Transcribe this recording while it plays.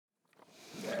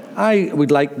I would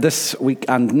like this week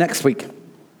and next week,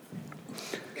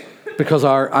 because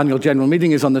our annual general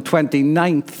meeting is on the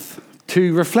 29th,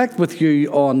 to reflect with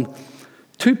you on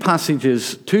two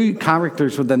passages, two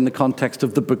characters within the context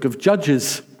of the book of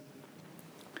Judges,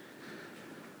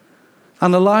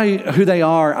 and allow who they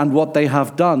are and what they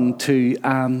have done to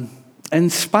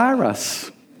inspire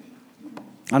us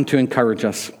and to encourage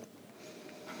us.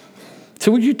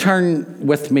 So would you turn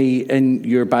with me in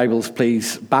your Bibles,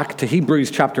 please, back to Hebrews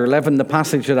chapter 11, the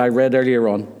passage that I read earlier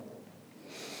on.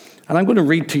 And I'm going to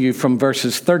read to you from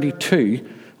verses 32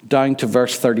 down to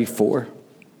verse 34.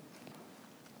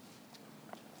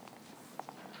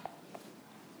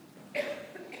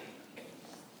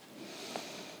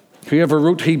 Whoever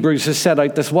wrote Hebrews has set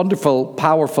out this wonderful,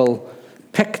 powerful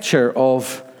picture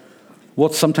of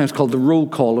what's sometimes called the roll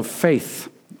call of faith,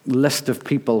 a list of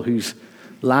people whose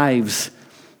lives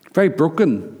very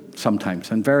broken sometimes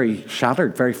and very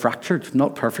shattered, very fractured,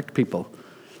 not perfect people,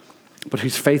 but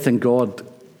whose faith in God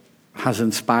has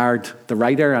inspired the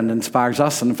writer and inspires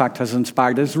us, and in fact has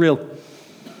inspired Israel.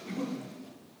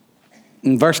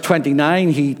 In verse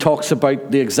 29, he talks about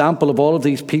the example of all of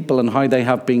these people and how they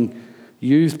have been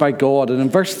used by God. And in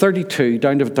verse 32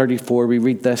 down to 34, we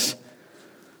read this: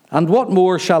 "And what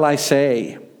more shall I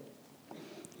say?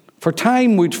 For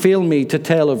time would fail me to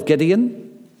tell of Gideon,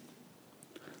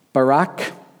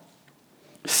 Barak,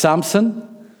 Samson,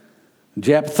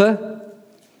 Jephthah,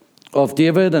 of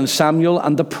David and Samuel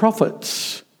and the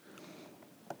prophets,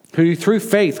 who through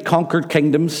faith conquered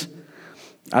kingdoms,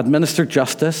 administered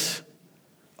justice,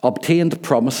 obtained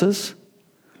promises,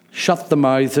 shut the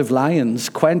mouths of lions,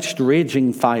 quenched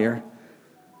raging fire,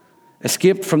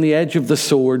 escaped from the edge of the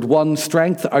sword, won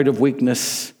strength out of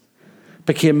weakness,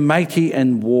 became mighty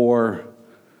in war,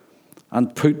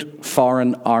 and put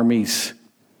foreign armies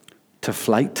to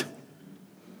flight."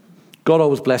 God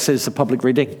always blesses the public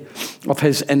reading of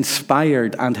his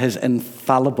inspired and his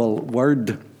infallible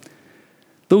word.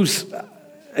 Those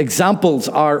examples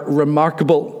are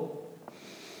remarkable.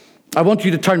 I want you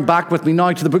to turn back with me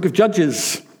now to the book of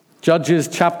Judges, Judges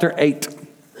chapter 8.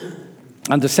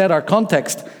 And to set our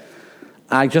context,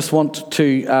 I just want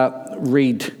to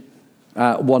read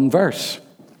one verse.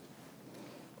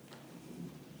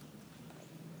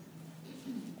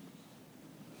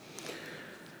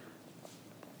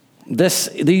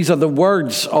 These are the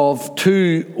words of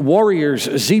two warriors,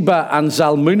 Zebah and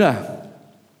Zalmunna.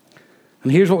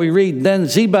 And here's what we read. "Then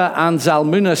Zebah and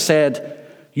Zalmunna said,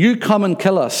 'You come and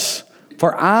kill us,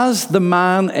 for as the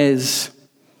man is,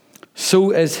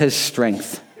 so is his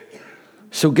strength.'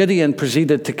 So Gideon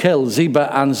proceeded to kill Zebah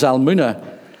and Zalmunna,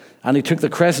 and he took the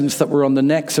crescents that were on the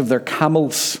necks of their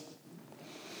camels."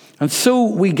 And so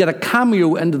we get a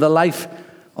cameo into the life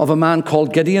of a man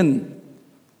called Gideon.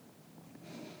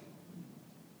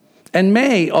 In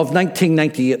May of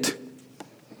 1998,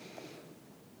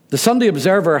 the Sunday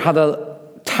Observer had a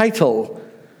title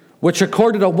which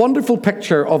accorded a wonderful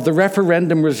picture of the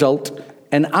referendum result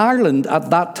in Ireland at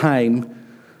that time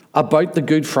about the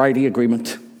Good Friday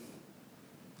Agreement.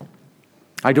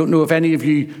 I don't know if any of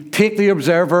you take the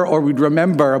Observer or would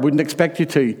remember, I wouldn't expect you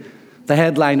to, the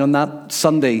headline on that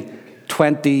Sunday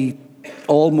 22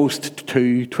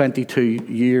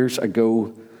 years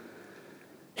ago.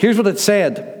 Here's what it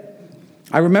said.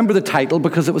 I remember the title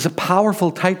because it was a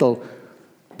powerful title.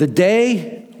 "The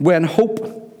Day When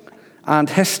Hope and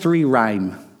History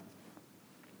Rhyme."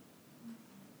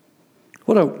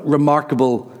 What a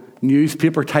remarkable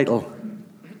newspaper title.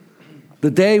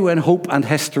 "The Day When Hope and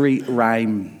History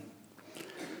Rhyme."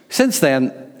 Since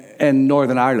then, in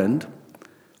Northern Ireland,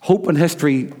 hope and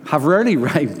history have rarely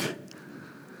rhymed.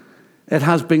 It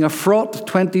has been a fraught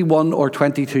 21 or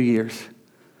 22 years.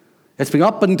 It's been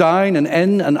up and down and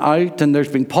in and out, and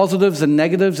there's been positives and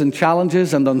negatives and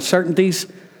challenges and uncertainties.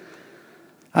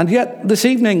 And yet, this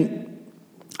evening,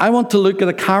 I want to look at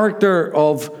a character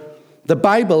of the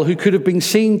Bible who could have been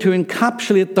seen to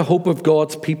encapsulate the hope of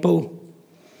God's people,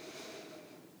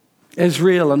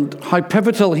 Israel, and how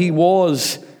pivotal he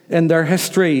was in their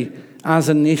history as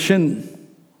a nation.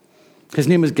 His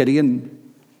name is Gideon.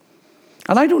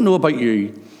 And I don't know about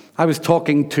you. I was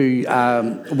talking to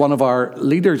one of our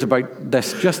leaders about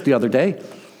this just the other day.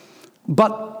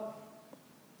 But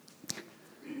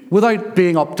without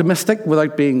being optimistic,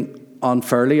 without being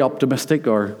unfairly optimistic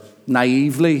or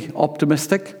naively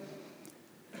optimistic,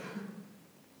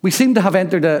 we seem to have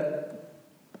entered a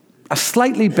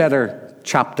slightly better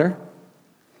chapter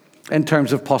in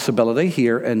terms of possibility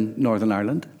here in Northern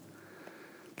Ireland.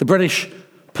 The British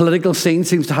political scene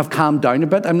seems to have calmed down a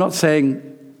bit. I'm not saying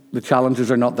the challenges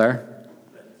are not there,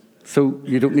 so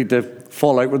you don't need to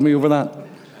fall out with me over that.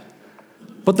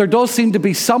 But there does seem to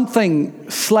be something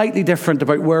slightly different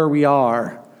about where we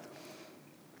are.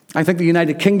 I think the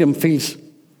United Kingdom feels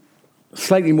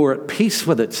slightly more at peace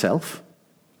with itself,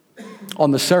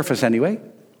 on the surface anyway.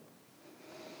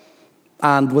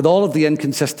 And with all of the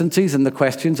inconsistencies and the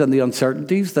questions and the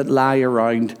uncertainties that lie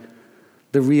around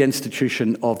the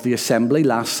reinstitution of the assembly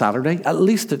last Saturday, at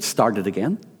least it started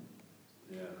again.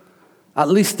 Yeah. At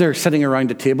least they're sitting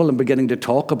around a table and beginning to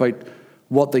talk about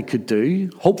what they could do.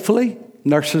 Hopefully,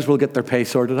 nurses will get their pay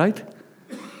sorted out.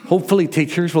 Hopefully,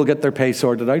 teachers will get their pay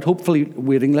sorted out. Hopefully,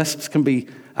 waiting lists can be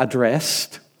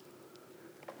addressed.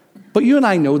 But you and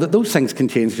I know that those things can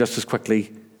change just as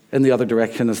quickly in the other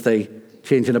direction as they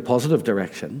change in a positive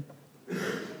direction.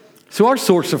 So our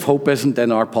source of hope isn't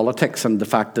in our politics and the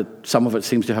fact that some of it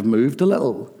seems to have moved a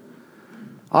little.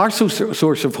 Our source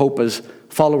of hope as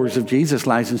followers of Jesus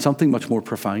lies in something much more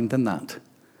profound than that.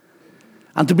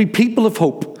 And to be people of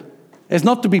hope is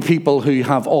not to be people who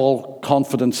have all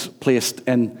confidence placed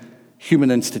in human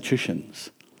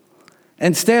institutions.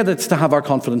 Instead, it's to have our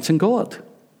confidence in God.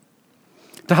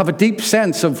 To have a deep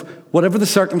sense of whatever the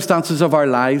circumstances of our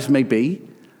lives may be,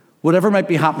 whatever might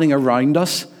be happening around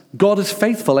us, God is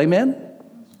faithful, amen?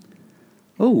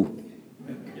 Oh.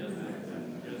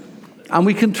 And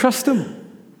we can trust Him.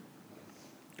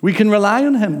 We can rely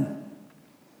on Him.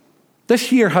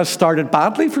 This year has started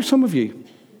badly for some of you.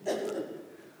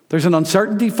 There's an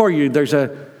uncertainty for you. There's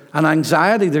an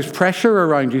anxiety. There's pressure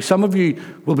around you. Some of you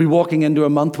will be walking into a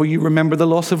month where you remember the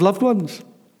loss of loved ones.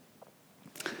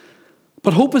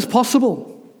 But hope is possible.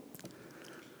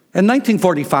 In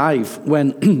 1945,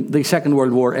 when the Second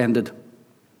World War ended,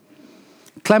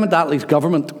 Clement Attlee's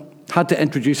government had to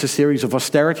introduce a series of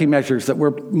austerity measures that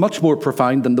were much more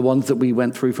profound than the ones that we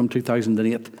went through from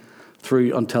 2008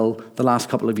 through until the last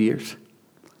couple of years.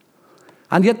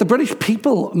 And yet the British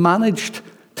people managed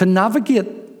to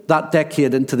navigate that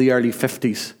decade into the early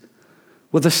 50s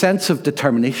with a sense of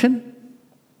determination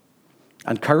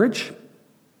and courage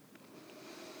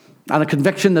and a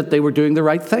conviction that they were doing the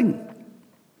right thing.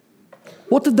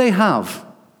 What did they have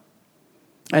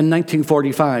in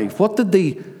 1945? What did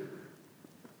the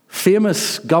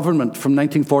famous government from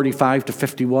 1945 to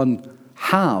 51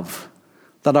 have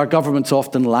that our governments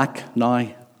often lack now?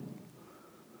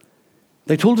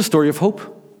 They told a story of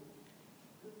hope.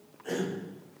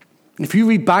 If you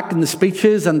read back in the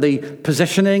speeches and the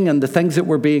positioning and the things that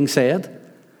were being said,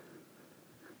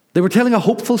 they were telling a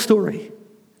hopeful story.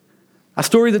 A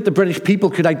story that the British people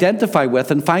could identify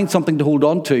with and find something to hold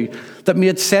on to that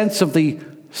made sense of the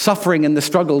suffering and the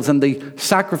struggles and the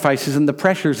sacrifices and the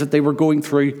pressures that they were going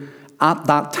through at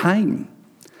that time.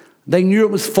 They knew it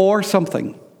was for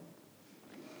something.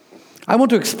 I want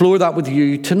to explore that with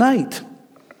you tonight.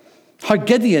 How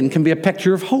Gideon can be a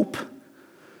picture of hope.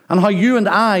 And how you and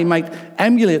I might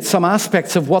emulate some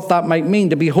aspects of what that might mean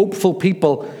to be hopeful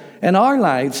people in our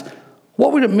lives.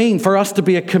 What would it mean for us to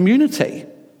be a community?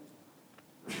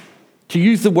 To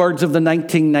use the words of the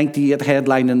 1998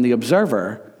 headline in The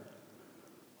Observer,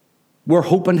 where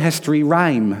hope and history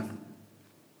rhyme.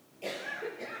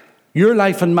 Your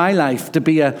life and my life to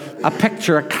be a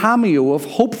picture, a cameo of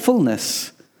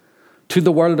hopefulness to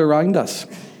the world around us.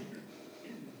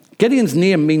 Gideon's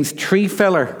name means tree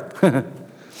filler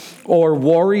or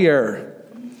warrior.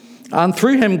 And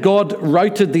through him, God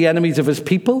routed the enemies of his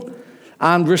people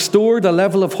and restored a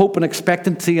level of hope and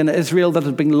expectancy in Israel that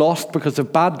had been lost because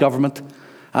of bad government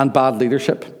and bad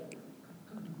leadership.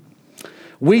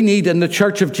 We need in the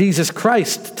Church of Jesus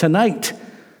Christ tonight,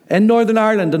 in Northern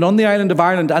Ireland and on the island of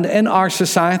Ireland and in our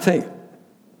society,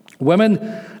 women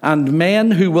and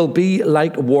men who will be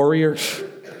like warriors,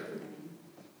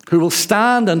 who will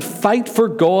stand and fight for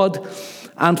God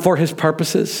and for His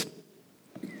purposes.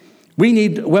 We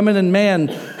need women and men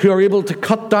who are able to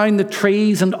cut down the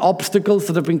trees and obstacles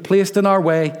that have been placed in our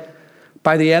way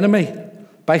by the enemy,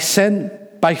 by sin,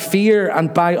 by fear,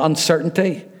 and by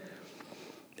uncertainty.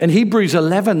 In Hebrews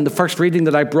 11, the first reading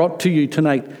that I brought to you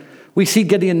tonight, we see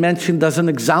Gideon mentioned as an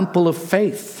example of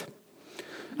faith.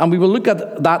 And we will look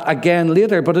at that again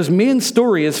later, but his main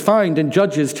story is found in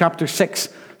Judges chapter 6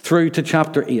 through to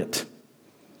chapter 8.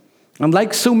 And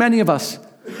like so many of us,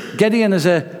 Gideon is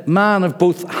a man of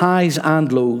both highs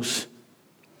and lows.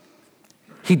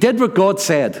 He did what God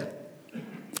said,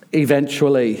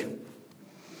 eventually.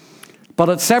 But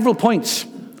at several points,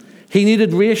 he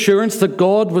needed reassurance that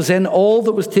God was in all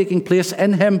that was taking place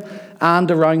in him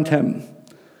and around him.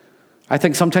 I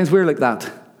think sometimes we're like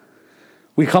that.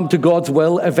 We come to God's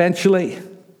will eventually.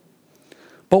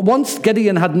 But once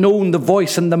Gideon had known the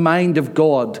voice and the mind of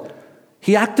God,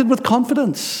 he acted with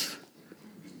confidence.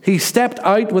 He stepped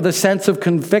out with a sense of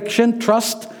conviction,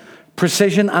 trust,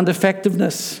 precision, and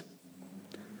effectiveness.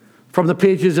 From the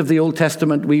pages of the Old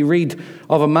Testament, we read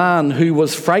of a man who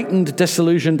was frightened,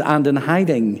 disillusioned, and in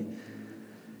hiding.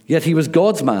 Yet he was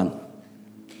God's man.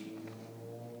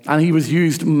 And he was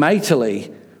used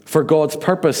mightily for God's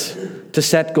purpose to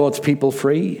set God's people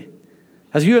free.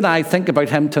 As you and I think about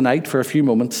him tonight for a few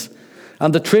moments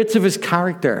and the traits of his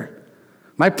character,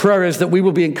 my prayer is that we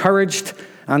will be encouraged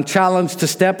and challenged to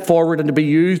step forward and to be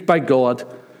used by God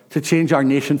to change our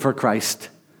nation for Christ,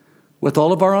 with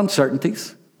all of our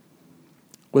uncertainties,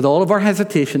 with all of our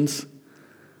hesitations,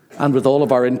 and with all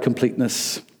of our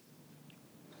incompleteness.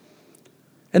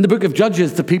 In the book of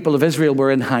Judges, the people of Israel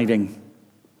were in hiding.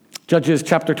 Judges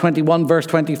chapter 21, verse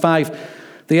 25,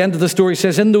 the end of the story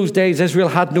says, "In those days Israel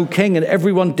had no king, and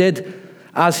everyone did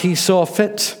as he saw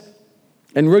fit."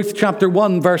 In Ruth chapter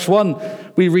 1, verse 1,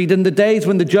 we read, "In the days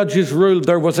when the judges ruled,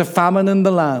 there was a famine in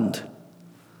the land."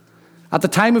 At the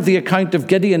time of the account of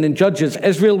Gideon in Judges,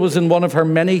 Israel was in one of her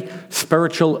many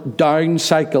spiritual down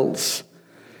cycles.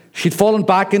 She'd fallen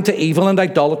back into evil and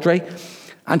idolatry,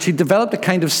 and she developed a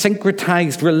kind of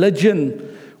syncretized religion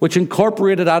which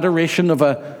incorporated adoration of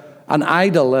an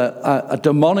idol, a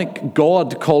demonic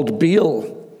god called Baal,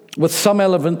 with some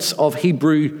elements of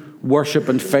Hebrew worship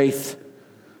and faith.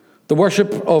 The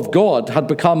worship of God had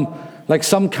become like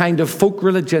some kind of folk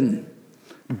religion,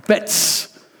 bits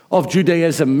of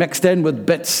Judaism mixed in with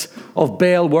bits of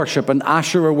Baal worship and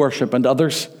Asherah worship and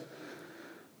others.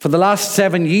 For the last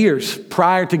 7 years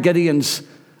prior to Gideon's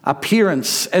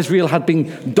appearance, Israel had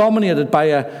been dominated by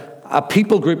a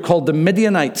people group called the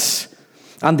Midianites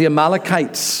and the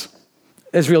Amalekites,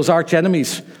 Israel's arch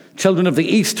enemies, children of the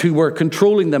East, who were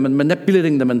controlling them and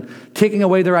manipulating them and taking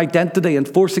away their identity and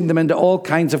forcing them into all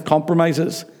kinds of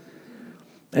compromises.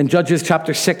 In Judges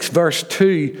chapter 6, verse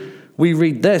 2, we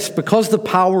read this: "Because the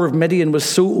power of Midian was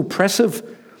so oppressive,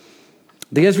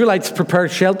 the Israelites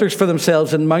prepared shelters for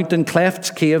themselves in mountain clefts,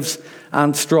 caves,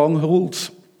 and strongholds.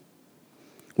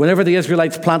 Whenever the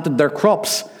Israelites planted their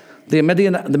crops, the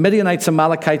Midianites,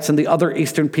 Amalekites, and the other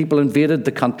eastern people invaded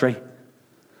the country.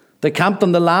 They camped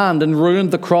on the land and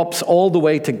ruined the crops all the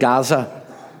way to Gaza,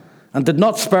 and did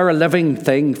not spare a living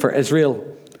thing for Israel,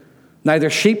 neither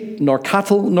sheep, nor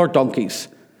cattle, nor donkeys.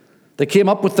 They came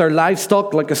up with their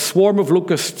livestock like a swarm of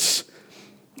locusts.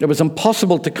 It was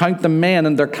impossible to count the men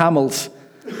and their camels,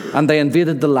 and they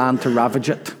invaded the land to ravage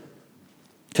it."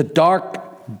 It's a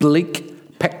dark,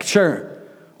 bleak picture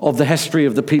of the history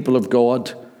of the people of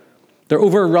God. They're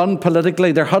overrun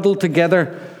politically. They're huddled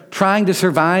together, trying to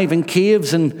survive in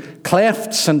caves and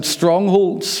clefts and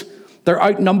strongholds. They're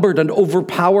outnumbered and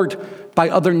overpowered by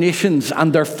other nations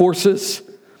and their forces.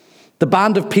 The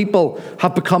band of people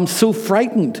have become so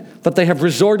frightened that they have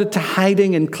resorted to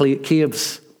hiding in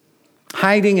caves,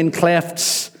 hiding in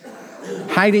clefts,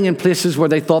 hiding in places where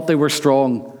they thought they were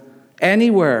strong,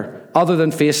 anywhere other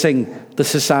than facing the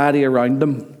society around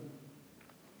them.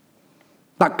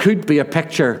 That could be a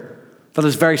picture that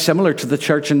is very similar to the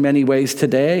church in many ways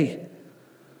today.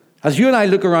 As you and I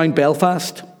look around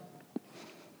Belfast,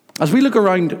 as we look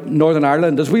around Northern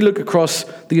Ireland, as we look across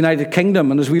the United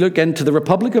Kingdom, and as we look into the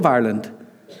Republic of Ireland,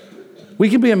 we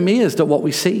can be amazed at what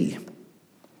we see.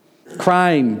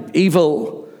 Crime,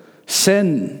 evil,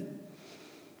 sin,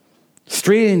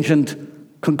 strange and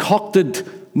concocted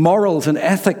morals and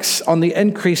ethics on the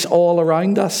increase all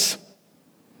around us.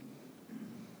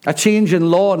 A change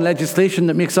in law and legislation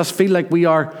that makes us feel like we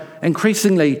are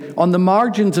increasingly on the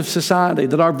margins of society,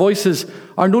 that our voices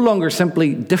are no longer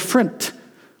simply different,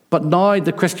 but now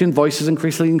the Christian voice is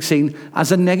increasingly seen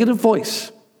as a negative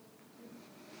voice,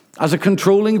 as a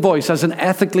controlling voice, as an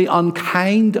ethically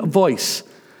unkind voice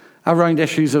around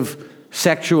issues of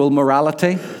sexual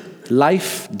morality,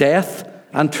 life, death,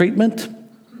 and treatment.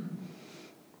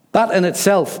 That in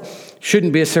itself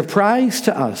shouldn't be a surprise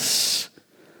to us,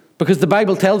 because the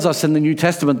Bible tells us in the New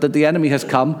Testament that the enemy has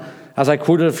come, as I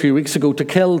quoted a few weeks ago, to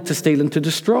kill, to steal, and to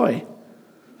destroy.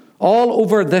 All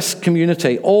over this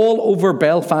community, all over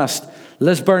Belfast,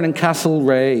 Lisburn, and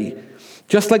Castlereagh,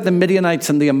 just like the Midianites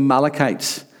and the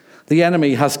Amalekites, the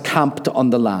enemy has camped on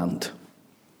the land.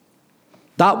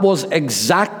 That was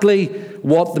exactly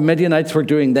what the Midianites were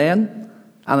doing then,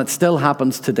 and it still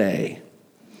happens today.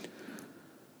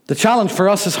 The challenge for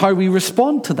us is how we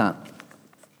respond to that.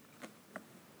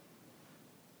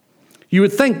 You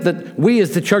would think that we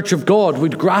as the Church of God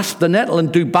would grasp the nettle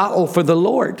and do battle for the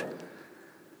Lord.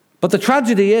 But the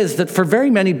tragedy is that for very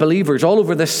many believers all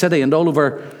over this city and all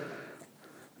over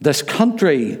this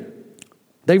country,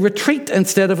 they retreat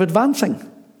instead of advancing.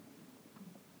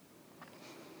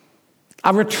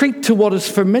 A retreat to what is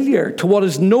familiar, to what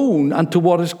is known, and to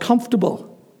what is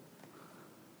comfortable.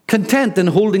 content in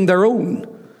holding their own,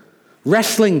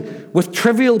 wrestling with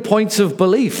trivial points of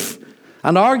belief,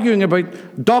 and arguing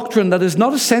about doctrine that is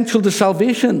not essential to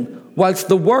salvation, whilst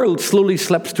the world slowly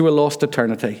slips to a lost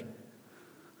eternity.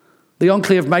 The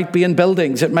enclave might be in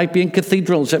buildings, it might be in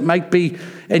cathedrals, it might be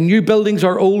in new buildings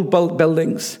or old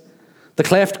buildings. The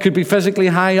cleft could be physically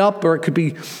high up, or it could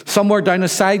be somewhere down a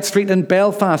side street in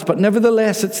Belfast, but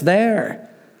nevertheless it's there.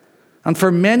 And for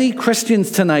many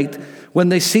Christians tonight, when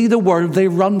they see the world, they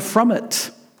run from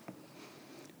it.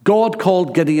 God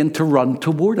called Gideon to run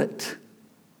toward it.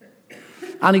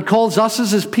 And he calls us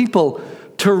as his people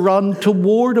to run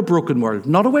toward a broken world,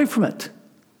 not away from it.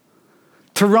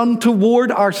 To run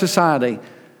toward our society,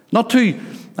 not to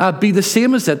be the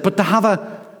same as it, but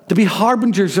to be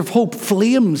harbingers of hope,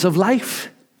 flames of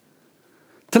life.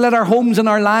 To let our homes and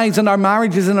our lives and our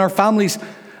marriages and our families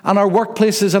and our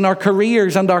workplaces and our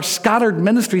careers and our scattered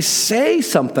ministries say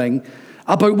something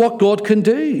about what God can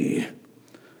do.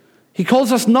 He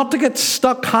calls us not to get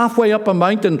stuck halfway up a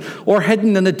mountain or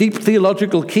hidden in a deep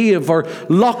theological cave or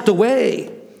locked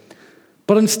away,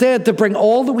 but instead to bring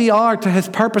all that we are to his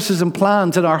purposes and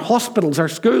plans in our hospitals, our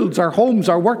schools, our homes,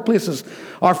 our workplaces,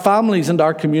 our families, and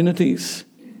our communities.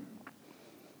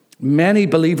 Many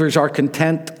believers are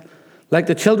content, like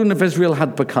the children of Israel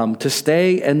had become, to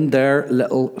stay in their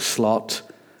little slot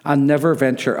and never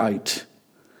venture out.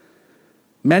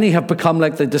 Many have become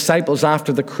like the disciples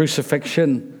after the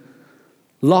crucifixion,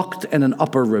 locked in an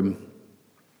upper room.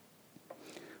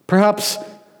 Perhaps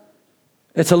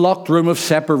it's a locked room of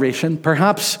separation.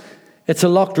 Perhaps it's a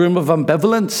locked room of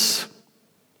ambivalence.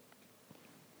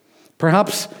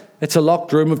 Perhaps it's a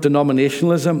locked room of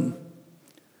denominationalism,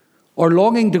 or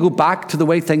longing to go back to the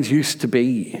way things used to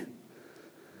be.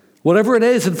 Whatever it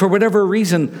is, and for whatever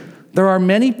reason, there are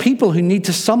many people who need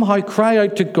to somehow cry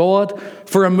out to God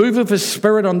for a move of his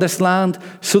Spirit on this land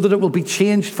so that it will be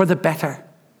changed for the better.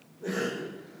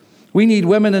 We need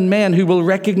women and men who will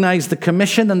recognize the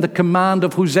commission and the command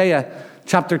of Hosea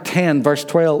chapter 10, verse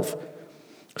 12.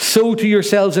 Sow to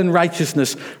yourselves in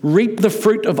righteousness, reap the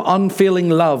fruit of unfailing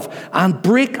love, and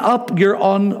break up your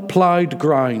unplowed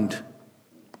ground.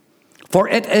 For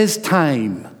it is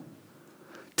time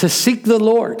to seek the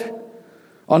Lord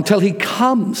until he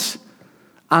comes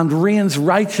and rains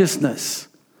righteousness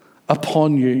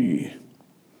upon you.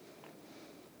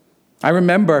 I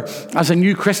remember as a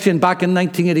new Christian back in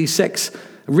 1986,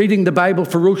 reading the Bible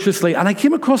ferociously, and I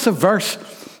came across a verse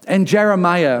in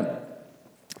Jeremiah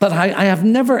that I have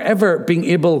never, ever been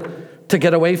able to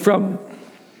get away from.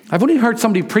 I've only heard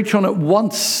somebody preach on it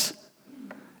once.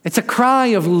 It's a cry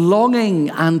of longing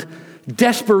and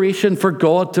desperation for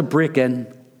God to break in.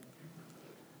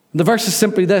 The verse is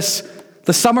simply this: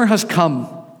 the summer has come,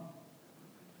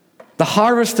 the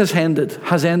harvest has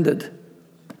ended,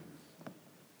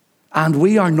 and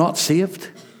we are not saved.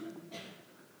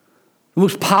 The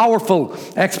most powerful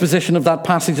exposition of that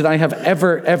passage that I have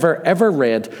ever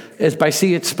read is by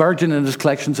C.H. Spurgeon in his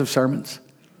collections of sermons.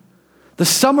 The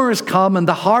summer has come and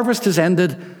the harvest has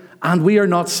ended, and we are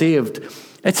not saved.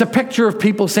 It's a picture of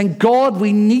people saying, God,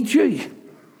 we need you.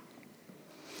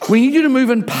 We need you to move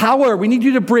in power. We need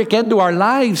you to break into our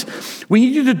lives. We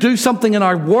need you to do something in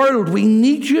our world. We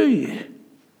need you.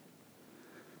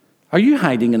 Are you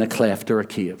hiding in a cleft or a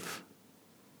cave?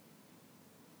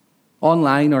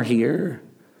 Online or here?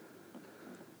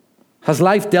 Has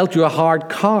life dealt you a hard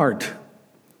card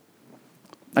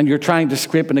and you're trying to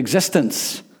scrape an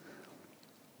existence?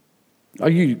 Are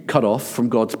you cut off from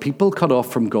God's people, cut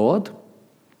off from God?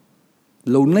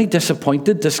 Lonely,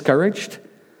 disappointed, discouraged?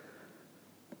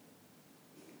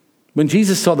 When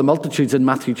Jesus saw the multitudes in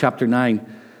Matthew chapter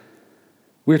 9,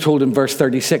 we're told in verse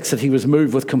 36 that he was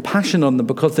moved with compassion on them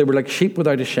because they were like sheep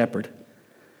without a shepherd.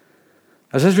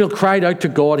 As Israel cried out to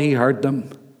God, he heard them.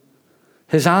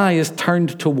 His eye is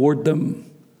turned toward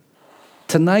them.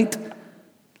 Tonight,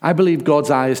 I believe God's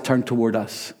eye is turned toward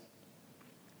us.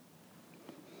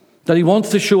 That he wants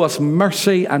to show us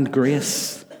mercy and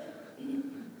grace.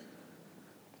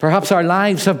 Perhaps our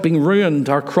lives have been ruined,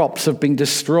 our crops have been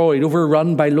destroyed,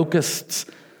 overrun by locusts.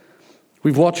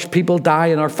 We've watched people die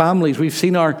in our families. We've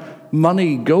seen our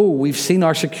money go. We've seen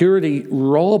our security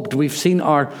robbed. We've seen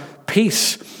our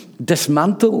peace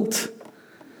dismantled.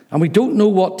 And we don't know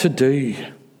what to do.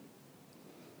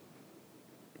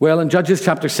 Well, in Judges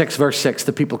chapter 6, verse 6,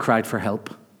 the people cried for help.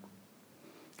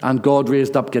 And God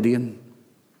raised up Gideon.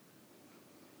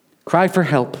 Cry for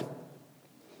help.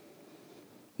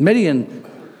 Midian,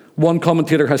 one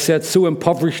commentator has said, so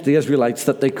impoverished the Israelites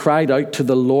that they cried out to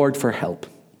the Lord for help.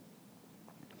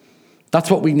 That's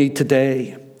what we need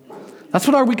today. That's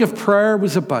what our week of prayer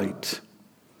was about.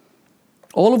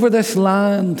 All over this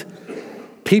land,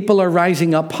 People are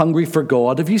rising up hungry for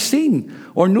God. Have you seen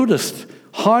or noticed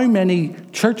how many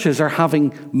churches are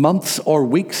having months or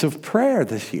weeks of prayer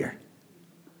this year?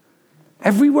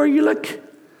 Everywhere you look.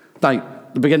 Now,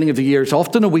 the beginning of the year is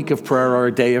often a week of prayer or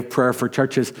a day of prayer for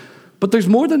churches, but there's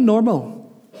more than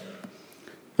normal.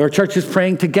 There are churches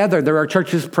praying together. There are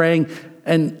churches praying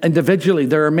individually.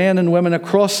 There are men and women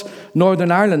across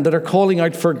Northern Ireland that are calling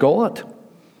out for God.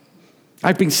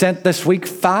 I've been sent this week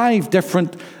 5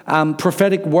 different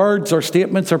prophetic words or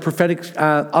statements or prophetic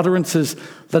utterances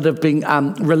that have been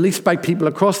released by people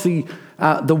across the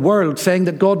world saying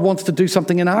that God wants to do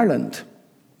something in Ireland.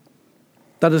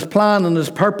 That his plan and his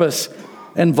purpose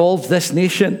involves this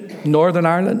nation, Northern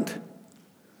Ireland.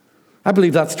 I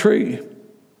believe that's true.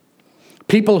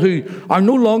 People who are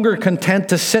no longer content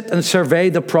to sit and survey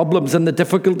the problems and the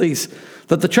difficulties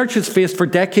that the church has faced for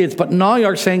decades, but now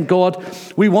are saying, God,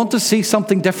 we want to see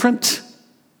something different.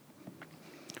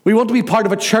 We want to be part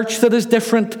of a church that is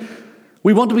different.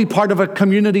 We want to be part of a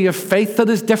community of faith that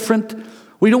is different.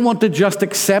 We don't want to just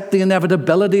accept the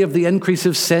inevitability of the increase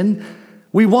of sin.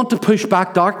 We want to push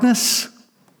back darkness.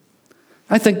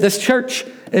 I think this church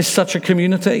is such a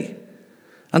community.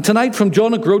 And tonight, from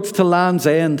John O'Groats to Land's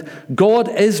End, God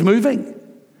is moving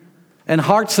in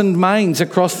hearts and minds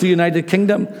across the United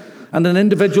Kingdom and in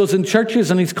individuals and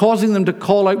churches, and he's causing them to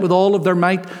call out with all of their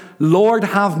might, Lord,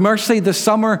 have mercy. The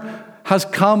summer has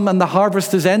come and the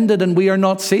harvest is ended and we are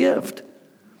not saved.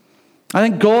 I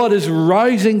think God is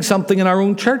rousing something in our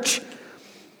own church.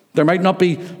 There might not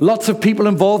be lots of people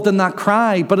involved in that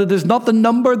cry, but it is not the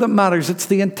number that matters. It's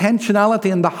the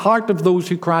intentionality and the heart of those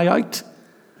who cry out.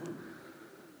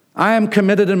 I am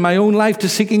committed in my own life to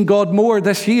seeking God more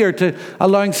this year, to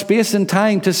allowing space and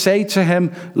time to say to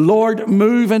him, Lord,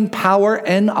 move in power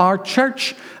in our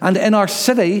church and in our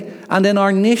city and in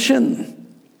our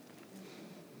nation.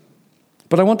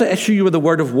 But I want to issue you with a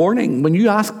word of warning. When you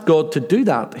ask God to do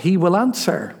that, he will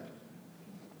answer.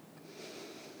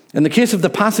 In the case of the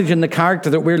passage in the character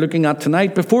that we're looking at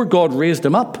tonight, before God raised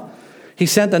him up, he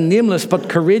sent a nameless but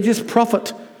courageous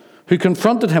prophet who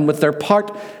confronted him with their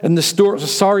part in the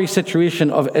sorry situation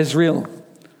of Israel.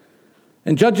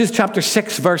 In Judges chapter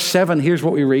 6, verse 7, here's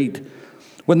what we read.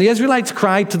 When the Israelites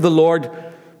cried to the Lord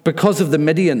because of the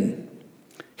Midian,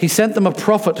 he sent them a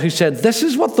prophet who said, this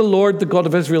is what the Lord, the God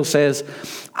of Israel, says.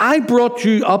 I brought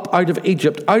you up out of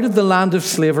Egypt, out of the land of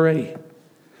slavery.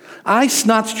 I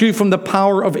snatched you from the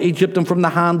power of Egypt and from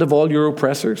the hand of all your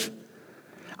oppressors.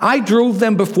 I drove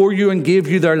them before you and gave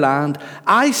you their land.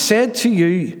 I said to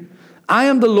you, I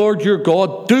am the Lord your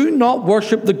God. Do not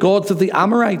worship the gods of the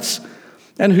Amorites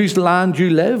in whose land you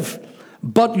live.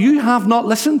 But you have not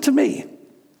listened to me.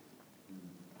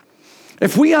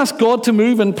 If we ask God to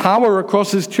move in power across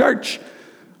his church,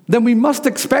 then we must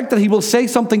expect that he will say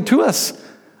something to us,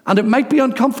 and it might be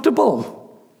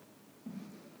uncomfortable.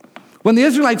 When the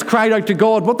Israelites cried out to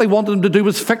God, what they wanted him to do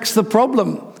was fix the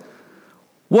problem.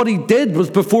 What he did was,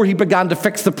 before he began to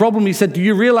fix the problem, he said, do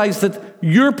you realize that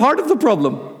you're part of the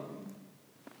problem?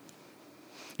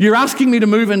 You're asking me to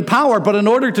move in power, but in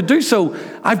order to do so,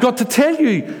 I've got to tell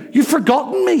you, you've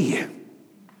forgotten me.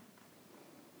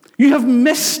 You have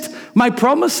missed my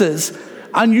promises,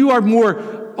 and you are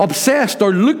more obsessed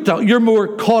or looked at, you're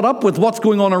more caught up with what's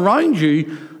going on around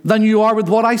you than you are with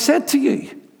what I said to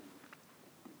you.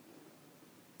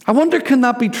 I wonder, can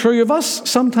that be true of us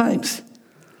sometimes?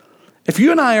 If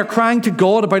you and I are crying to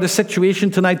God about a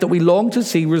situation tonight that we long to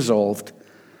see resolved,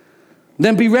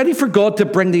 then be ready for God to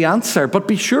bring the answer. But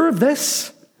be sure of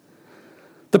this.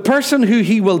 The person who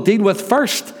he will deal with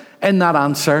first in that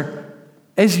answer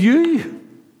is you.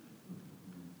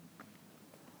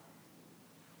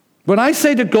 When I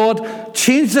say to God,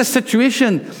 change this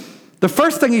situation, the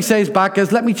first thing he says back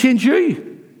is, let me change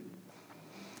you.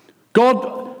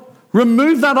 God,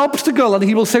 remove that obstacle. And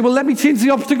he will say, well, let me change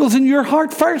the obstacles in your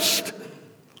heart first.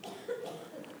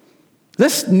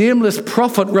 This nameless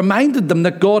prophet reminded them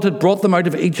that God had brought them out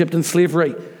of Egypt in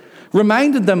slavery.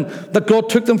 Reminded them that God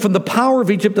took them from the power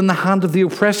of Egypt in the hand of the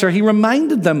oppressor. He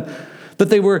reminded them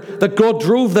that God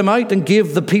drove them out and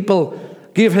gave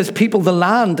his people the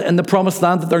land in the promised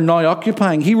land that they're now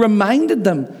occupying. He reminded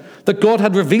them that God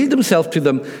had revealed himself to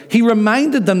them. He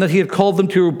reminded them that he had called them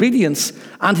to obedience,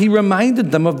 and he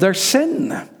reminded them of their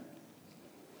sin.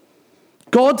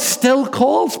 God still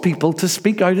calls people to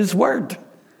speak out his word.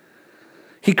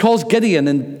 He calls Gideon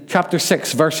in chapter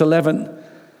 6, verse 11.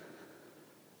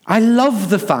 I love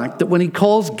the fact that when he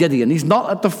calls Gideon, he's not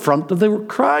at the front of the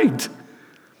crowd.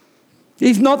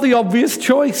 He's not the obvious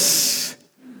choice.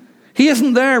 He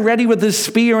isn't there ready with his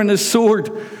spear and his sword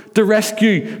to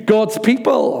rescue God's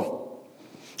people.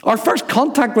 Our first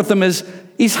contact with him is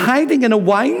he's hiding in a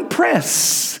wine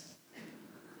press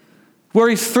where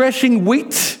he's threshing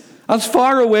wheat as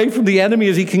far away from the enemy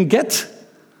as he can get.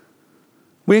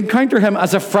 We encounter him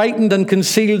as a frightened and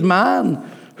concealed man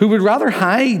who would rather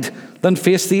hide than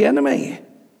face the enemy.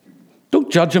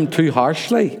 Don't judge him too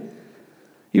harshly.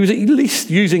 He was at least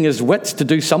using his wits to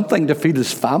do something to feed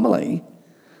his family.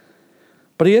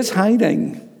 But he is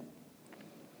hiding.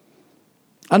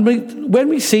 And when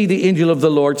we see the angel of the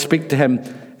Lord speak to him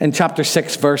in chapter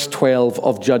 6, verse 12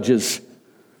 of Judges,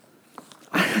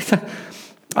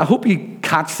 I hope you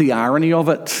catch the irony of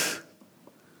it.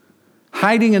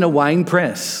 Hiding in a wine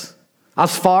press,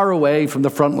 as far away from the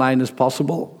front line as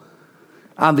possible.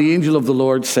 And the angel of the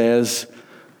Lord says,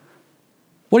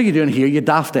 "What are you doing here, you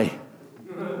dafty?"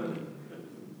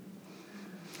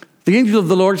 The angel of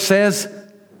the Lord says,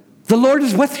 "The Lord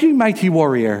is with you, mighty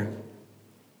warrior."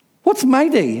 What's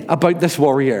mighty about this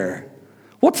warrior?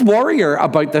 What's warrior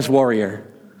about this warrior?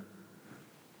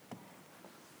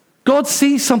 God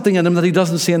sees something in him that he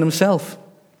doesn't see in himself.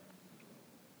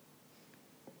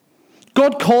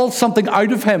 God called something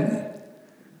out of him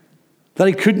that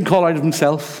he couldn't call out of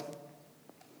himself.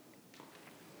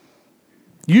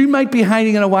 You might be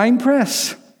hiding in a wine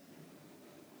press.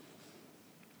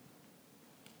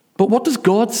 But what does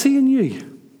God see in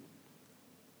you?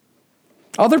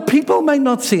 Other people might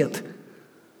not see it.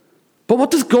 But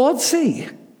what does God see?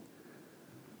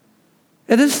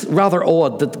 It is rather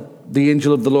odd that the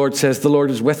angel of the Lord says, "The Lord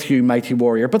is with you, mighty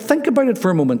warrior." But think about it for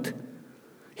a moment.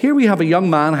 Here we have a young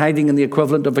man hiding in the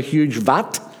equivalent of a huge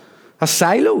vat, a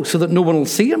silo, so that no one will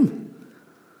see him.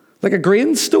 Like a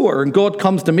grain store, and God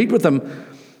comes to meet with him,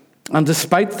 and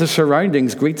despite the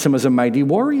surroundings, greets him as a mighty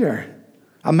warrior.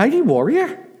 A mighty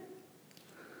warrior?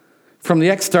 From the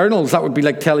externals, that would be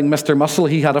like telling Mr. Muscle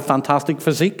he had a fantastic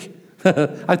physique.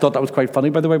 I thought that was quite funny,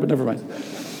 by the way, but never mind.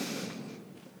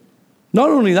 Not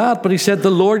only that, but he said,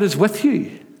 "The Lord is with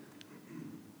you."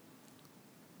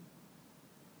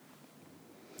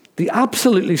 The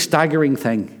absolutely staggering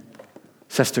thing,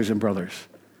 sisters and brothers,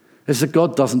 is that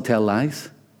God doesn't tell lies.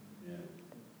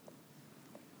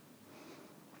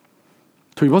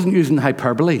 So he wasn't using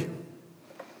hyperbole.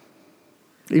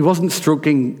 He wasn't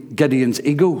stroking Gideon's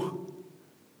ego.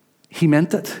 He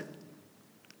meant it.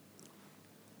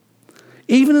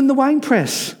 Even in the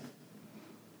winepress,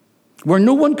 where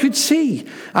no one could see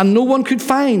and no one could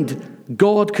find,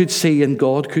 God could see and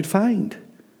God could find.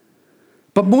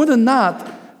 But more than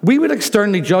that, we would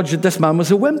externally judge that this man was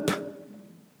a wimp,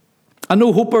 a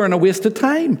no-hoper and a waste of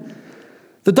time.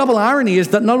 The double irony is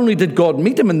that not only did God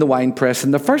meet him in the winepress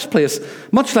in the first place,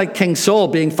 much like King Saul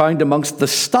being found amongst the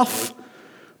stuff,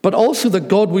 but also that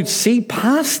God would see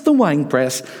past the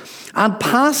winepress and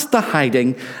past the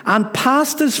hiding and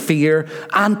past his fear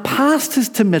and past his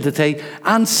timidity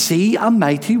and see a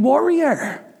mighty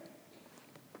warrior.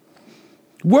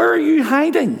 Where are you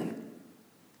hiding?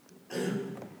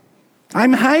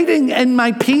 I'm hiding in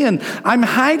my pain. I'm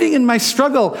hiding in my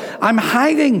struggle. I'm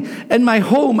hiding in my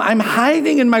home. I'm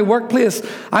hiding in my workplace.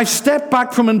 I've stepped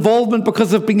back from involvement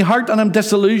because I've been hurt and I'm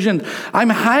disillusioned. I'm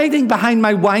hiding behind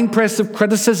my winepress of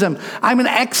criticism. I'm an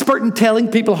expert in telling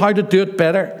people how to do it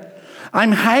better.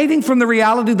 I'm hiding from the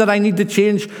reality that I need to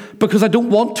change because I don't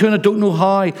want to and I don't know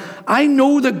how. I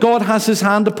know that God has his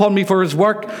hand upon me for his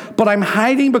work, but I'm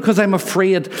hiding because I'm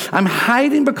afraid. I'm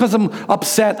hiding because I'm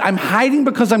upset. I'm hiding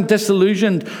because I'm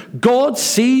disillusioned. God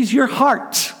sees your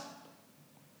heart.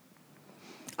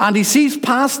 And he sees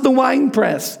past the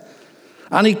winepress.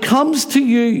 And he comes to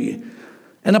you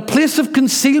in a place of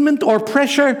concealment or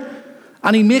pressure,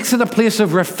 and he makes it a place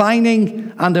of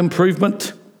refining and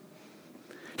improvement.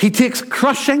 He takes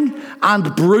crushing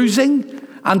and bruising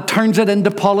and turns it into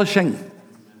polishing.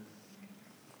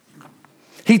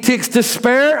 He takes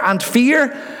despair and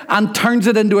fear and turns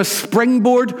it into a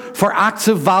springboard for acts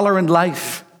of valor in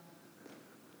life.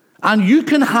 And you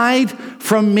can hide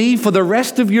from me for the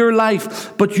rest of your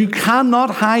life, but you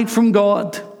cannot hide from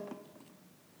God.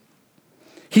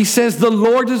 He says, "The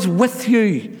Lord is with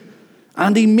you,"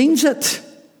 and he means it.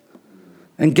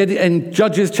 In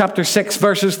Judges chapter 6,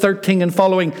 verses 13 and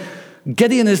following,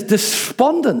 Gideon is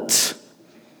despondent,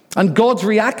 and God's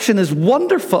reaction is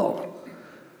wonderful.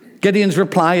 Gideon's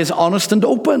reply is honest and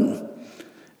open.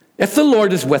 "If the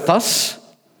Lord is with us,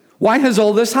 why has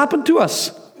all this happened to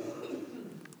us?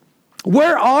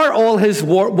 Where are all his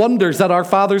wonders that our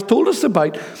fathers told us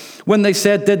about when they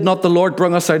said, 'Did not the Lord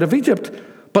bring us out of Egypt?'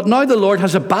 But now the Lord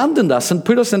has abandoned us and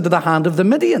put us into the hand of the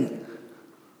Midian."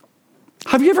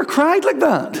 Have you ever cried like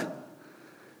that?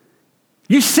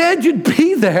 You said you'd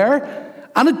be there,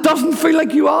 and it doesn't feel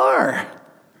like you are.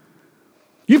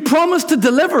 You promised to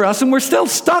deliver us, and we're still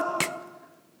stuck.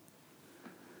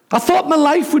 I thought my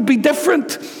life would be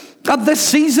different at this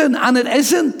season, and it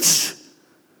isn't.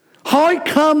 How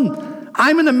come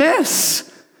I'm in a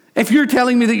mess if you're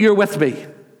telling me that you're with me?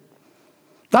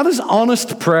 That is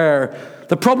honest prayer.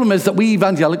 The problem is that we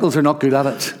evangelicals are not good at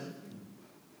it.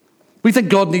 We think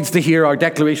God needs to hear our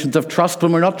declarations of trust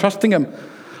when we're not trusting him,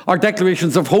 our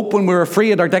declarations of hope when we're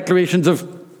afraid, our declarations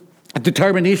of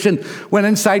determination when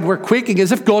inside we're quaking,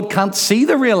 as if God can't see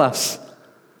the real us.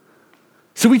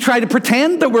 So we try to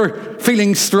pretend that we're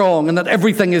feeling strong and that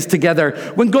everything is together,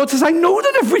 when God says, I know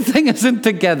that everything isn't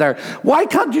together. Why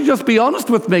can't you just be honest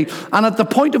with me? And at the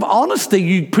point of honesty,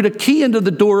 you put a key into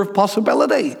the door of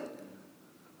possibility.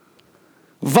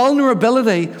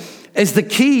 Vulnerability is the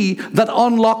key that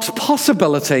unlocks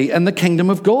possibility in the kingdom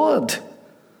of God.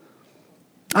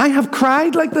 I have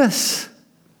cried like this.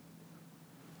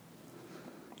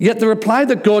 Yet the reply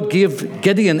that God gave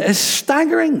Gideon is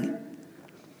staggering.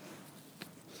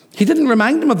 He didn't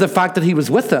remind him of the fact that he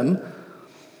was with him.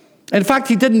 In fact,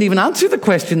 he didn't even answer the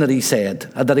question that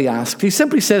he asked. He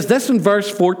simply says this in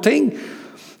verse 14.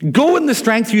 Go in the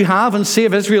strength you have and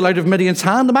save Israel out of Midian's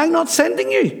hand. Am I not sending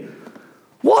you?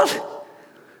 What?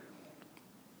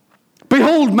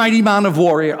 Behold, mighty man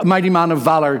of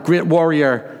valor, great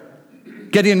warrior.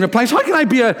 Gideon replies, how can I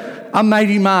be a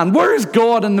mighty man? Where is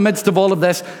God in the midst of all of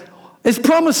this? His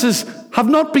promises have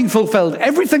not been fulfilled.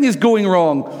 Everything is going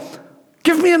wrong.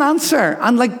 Give me an answer.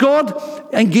 And like God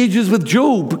engages with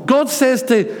Job, God says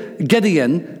to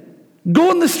Gideon,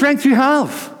 go in the strength you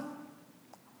have.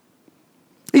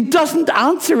 He doesn't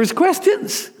answer his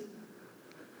questions.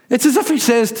 It's as if he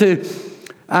says to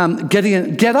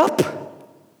Gideon, get up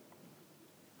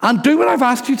and do what I've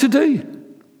asked you to do.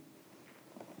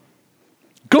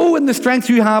 Go in the strength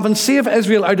you have and save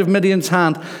Israel out of Midian's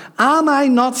hand. Am I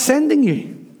not sending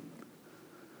you?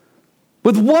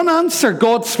 With one answer,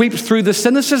 God sweeps through the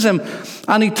cynicism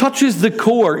and he touches the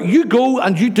core. You go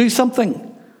and you do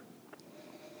something.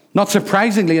 Not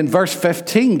surprisingly, in verse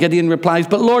 15, Gideon replies,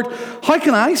 but Lord, how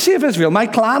can I save Israel? My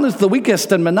clan is the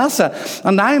weakest in Manasseh,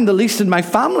 and I am the least in my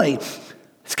family.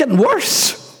 It's getting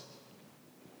worse.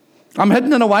 I'm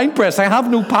hidden in a winepress. I have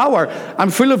no power.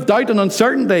 I'm full of doubt and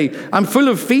uncertainty. I'm full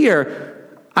of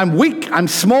fear. I'm weak. I'm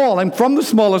small. I'm from the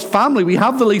smallest family. We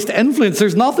have the least influence.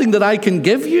 There's nothing that I can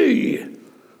give you.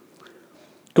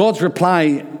 God's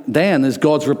reply then is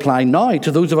God's reply now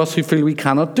to those of us who feel we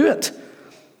cannot do it.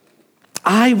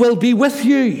 I will be with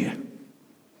you,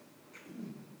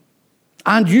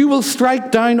 and you will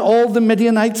strike down all the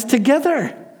Midianites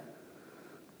together.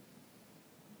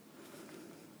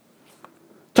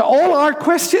 To all our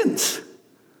questions,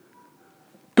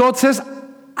 God says,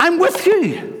 I'm with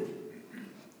you.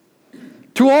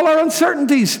 To all our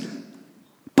uncertainties,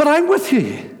 but I'm with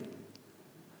you.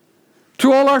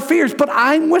 To all our fears, but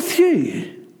I'm with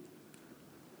you.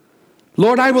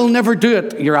 Lord, I will never do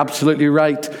it. You're absolutely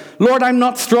right. Lord, I'm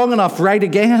not strong enough. Right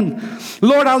again.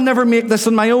 Lord, I'll never make this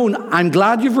on my own. I'm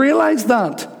glad you've realized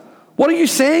that. What are you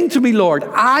saying to me, Lord?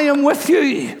 I am with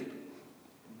you.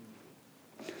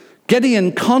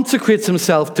 Gideon consecrates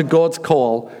himself to God's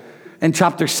call in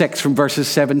chapter 6 from verses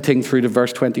 17 through to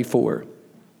verse 24.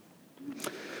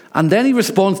 And then he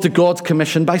responds to God's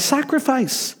commission by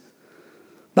sacrifice.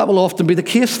 That will often be the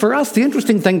case for us. The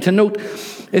interesting thing to note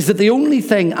is that the only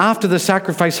thing after the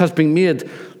sacrifice has been made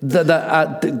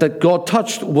that God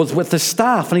touched was with the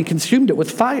staff, and he consumed it with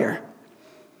fire.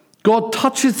 God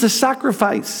touches the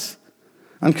sacrifice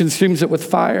and consumes it with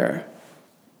fire.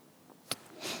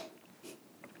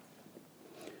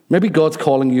 Maybe God's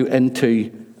calling you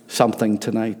into something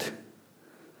tonight.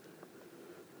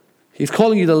 He's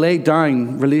calling you to lay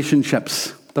down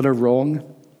relationships that are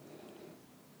wrong.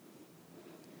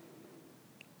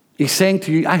 He's saying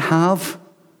to you, I have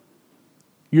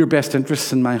your best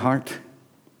interests in my heart.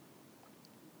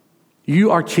 You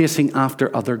are chasing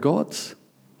after other gods.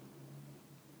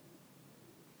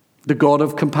 The God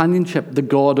of companionship, the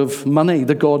God of money,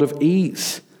 the God of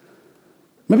ease.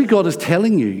 Maybe God is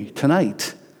telling you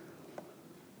tonight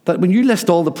that when you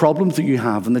list all the problems that you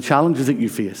have and the challenges that you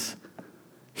face,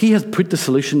 he has put the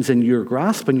solutions in your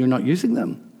grasp and you're not using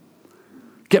them.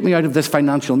 Get me out of this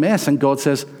financial mess. And God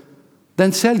says,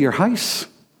 then sell your house.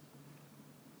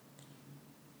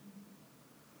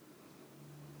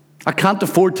 I can't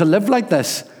afford to live like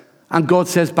this. And God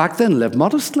says, back then, live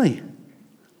modestly.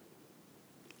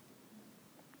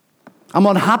 I'm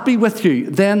unhappy with you.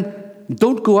 Then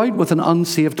don't go out with an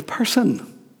unsaved person.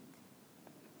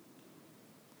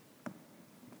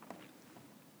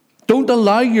 Don't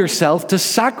allow yourself to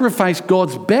sacrifice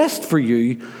God's best for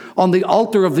you on the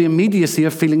altar of the immediacy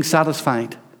of feeling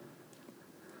satisfied.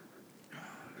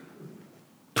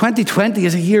 2020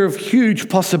 is a year of huge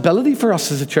possibility for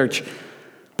us as a church.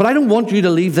 But I don't want you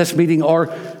to leave this meeting or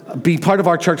be part of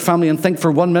our church family and think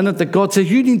for 1 minute that God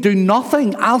says, you need to do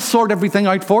nothing. I'll sort everything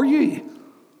out for you.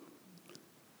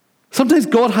 Sometimes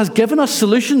God has given us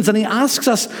solutions and he asks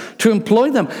us to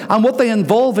employ them. And what they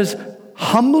involve is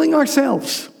humbling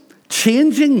ourselves,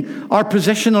 changing our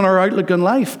position and our outlook in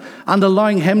life, and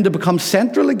allowing him to become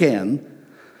central again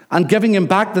and giving him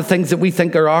back the things that we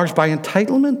think are ours by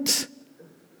entitlement.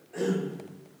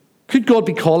 Could God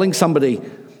be calling somebody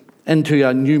into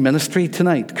a new ministry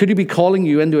tonight? Could he be calling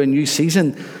you into a new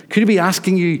season? Could he be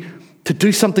asking you to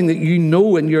do something that you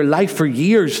know in your life for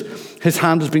years his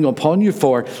hand has been upon you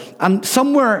for? And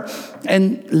somewhere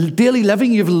in daily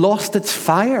living you've lost its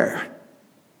fire.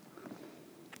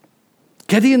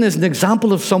 Gideon is an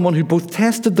example of someone who both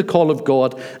tested the call of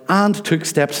God and took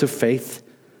steps of faith.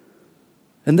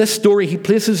 In this story, he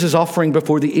places his offering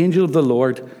before the angel of the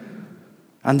Lord,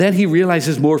 and then he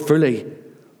realizes more fully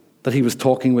that he was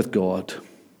talking with God. Do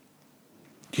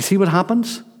you see what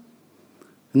happens?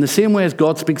 In the same way as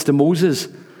God speaks to Moses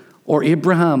or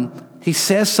Abraham, he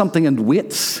says something and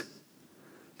waits.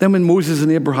 Then when Moses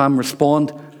and Abraham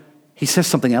respond, he says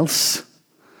something else.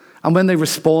 And when they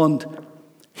respond,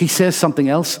 he says something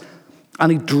else,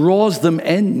 and he draws them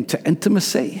into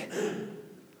intimacy.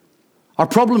 Our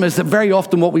problem is that very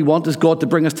often what we want is God to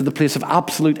bring us to the place of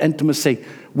absolute intimacy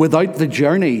without the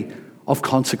journey of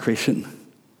consecration.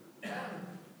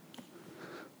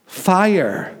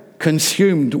 Fire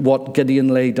consumed what Gideon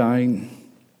laid down.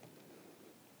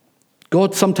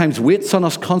 God sometimes waits on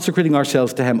us consecrating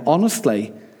ourselves to him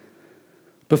honestly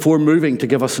before moving to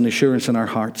give us an assurance in our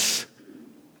hearts.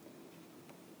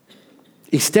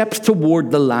 He steps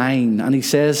toward the line and he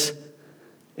says,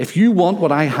 if you want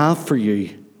what I have for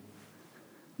you,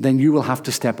 then you will have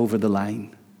to step over the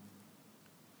line.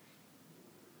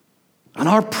 And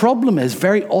our problem is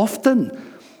very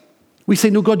often we say,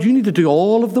 no, God, you need to do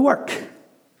all of the work.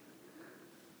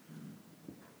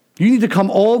 You need to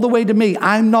come all the way to me.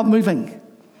 I'm not moving.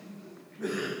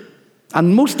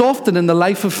 And most often in the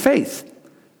life of faith,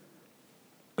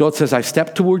 God says, I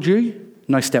step toward you,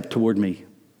 now step toward me.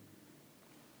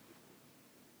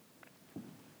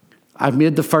 I've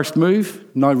made the first move,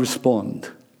 now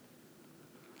respond.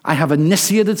 I have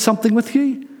initiated something with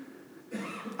you,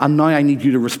 and now I need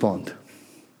you to respond.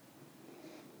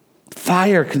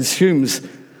 Fire consumes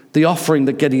the offering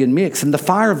that Gideon makes, and the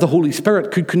fire of the Holy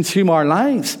Spirit could consume our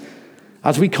lives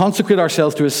as we consecrate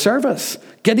ourselves to his service.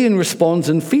 Gideon responds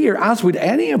in fear, as would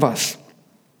any of us.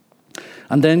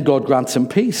 And then God grants him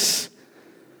peace.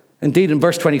 Indeed, in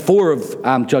verse 24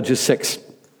 of Judges 6,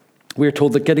 we are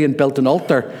told that Gideon built an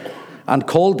altar and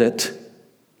called it,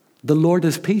 "The Lord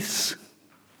is Peace."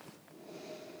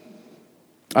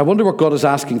 I wonder what God is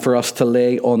asking for us to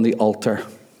lay on the altar.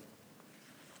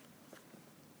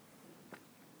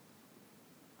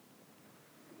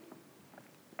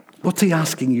 What's he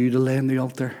asking you to lay on the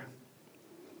altar?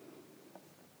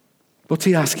 What's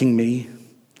he asking me?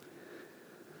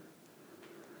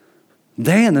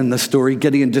 Then in the story,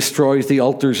 Gideon destroys the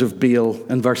altars of Baal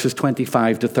in verses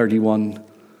 25 to 31.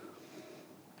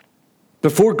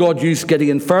 Before God used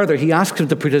Gideon further, he asks him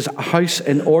to put his house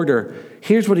in order.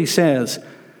 Here's what he says: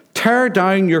 tear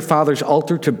down your father's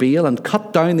altar to Baal and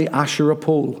cut down the Asherah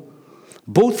pole.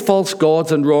 Both false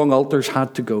gods and wrong altars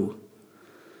had to go.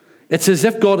 It's as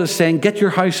if God is saying, get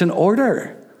your house in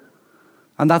order.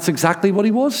 And that's exactly what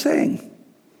he was saying.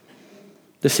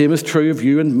 The same is true of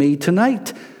you and me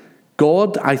tonight.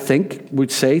 God, I think,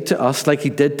 would say to us, like he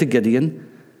did to Gideon,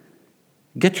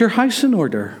 get your house in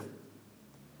order.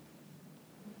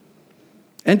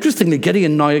 Interestingly,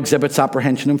 Gideon now exhibits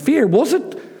apprehension and fear. Was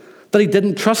it that he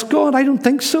didn't trust God? I don't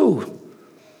think so.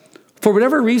 For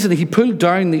whatever reason, he pulled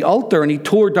down the altar and he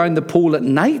tore down the pole at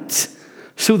night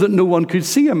so that no one could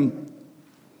see him.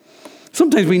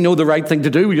 Sometimes we know the right thing to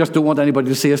do, we just don't want anybody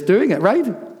to see us doing it,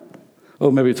 right? Oh,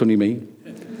 maybe it's only me.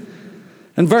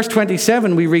 In verse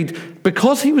 27, we read,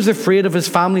 because he was afraid of his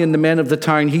family and the men of the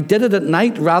town, he did it at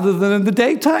night rather than in the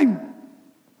daytime.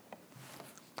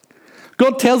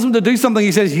 God tells him to do something.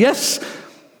 He says, yes,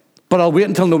 but I'll wait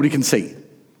until nobody can see.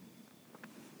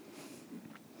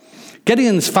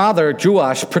 Gideon's father,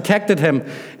 Joash, protected him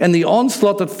in the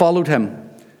onslaught that followed him.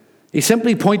 He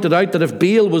simply pointed out that if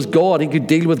Baal was God, he could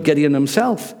deal with Gideon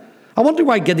himself. I wonder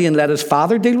why Gideon let his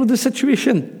father deal with the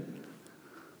situation.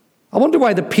 I wonder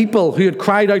why the people who had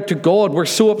cried out to God were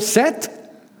so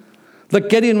upset that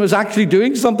Gideon was actually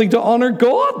doing something to honor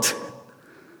God.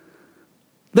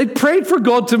 They prayed for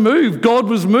God to move. God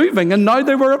was moving, and now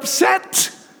they were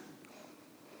upset.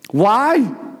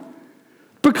 Why?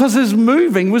 Because his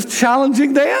moving was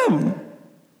challenging them.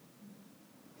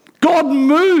 God,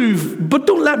 move, but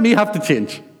don't let me have to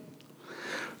change.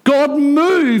 God,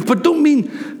 move, but don't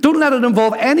let it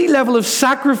involve any level of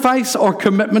sacrifice or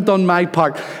commitment on my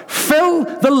part. Fill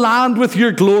the land with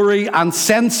your glory and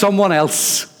send someone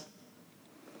else.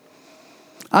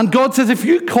 And God says, if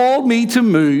you call me to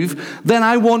move, then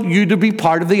I want you to be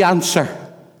part of the answer.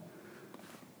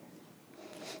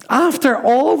 After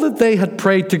all that they had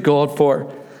prayed to God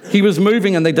for, he was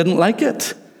moving and they didn't like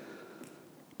it.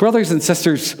 Brothers and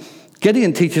sisters,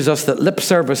 Gideon teaches us that lip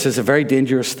service is a very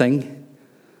dangerous thing.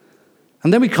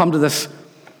 And then we come to this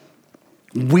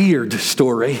weird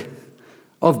story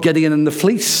of Gideon and the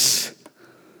fleece.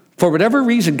 For whatever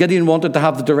reason, Gideon wanted to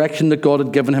have the direction that God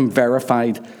had given him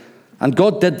verified. And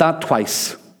God did that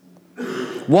twice.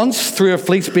 Once through a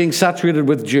fleece being saturated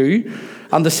with dew,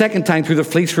 and the second time through the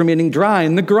fleece remaining dry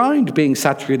and the ground being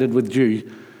saturated with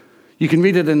dew. You can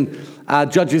read it in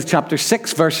Judges chapter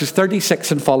 6, verses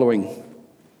 36 and following.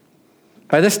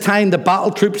 By this time, the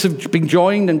battle troops have been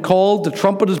joined and called, the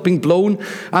trumpet has been blown,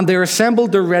 and they're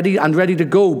assembled, they're ready to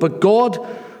go. But God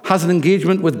has an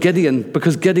engagement with Gideon,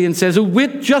 because Gideon says, oh,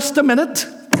 wait just a minute.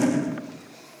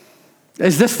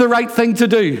 Is this the right thing to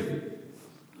do?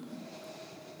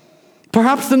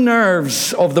 Perhaps the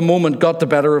nerves of the moment got the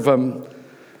better of him.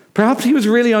 Perhaps he was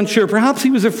really unsure. Perhaps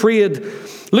he was afraid.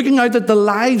 Looking out at the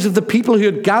lives of the people who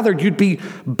had gathered, you'd be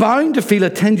bound to feel a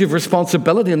tinge of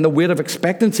responsibility and the weight of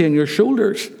expectancy on your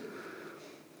shoulders.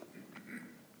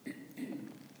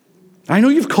 I know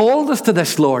you've called us to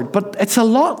this, Lord, but it's a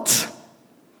lot.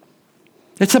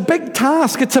 It's a big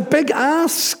task. It's a big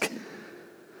ask.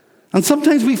 And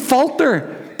sometimes we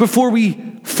falter before we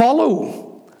follow.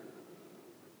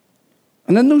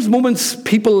 And in those moments,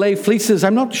 people lay fleeces.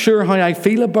 I'm not sure how I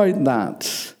feel about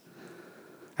that.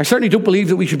 I certainly don't believe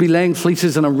that we should be laying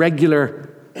fleeces on a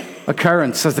regular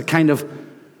occurrence as the kind of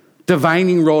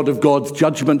divining rod of God's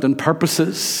judgment and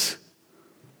purposes.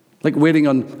 Like waiting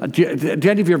on... Do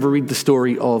any of you ever read the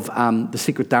story of The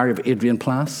Secret Diary of Adrian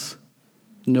Plass?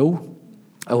 No?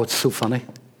 Oh, it's so funny.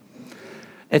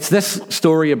 It's this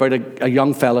story about a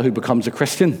young fella who becomes a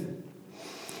Christian.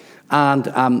 And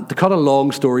to cut a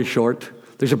long story short,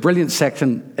 there's a brilliant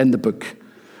section in the book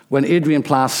when Adrian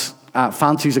Plass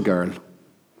fancies a girl.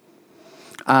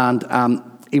 And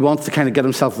he wants to kind of get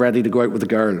himself ready to go out with a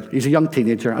girl. He's a young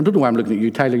teenager. I don't know why I'm looking at you,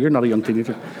 Tyler. You're not a young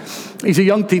teenager. He's a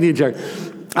young teenager.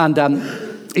 And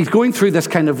he's going through this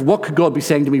kind of, what could God be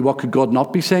saying to me? What could God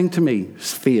not be saying to me?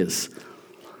 Phase.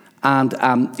 And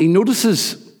he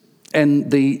notices in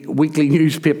the weekly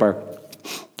newspaper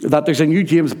that there's a new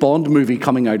James Bond movie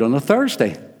coming out on a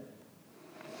Thursday.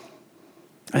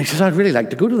 And he says, I'd really like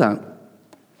to go to that.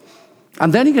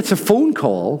 And then he gets a phone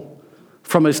call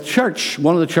from his church,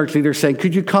 one of the church leaders saying,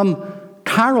 could you come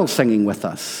carol singing with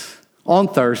us on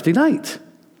Thursday night?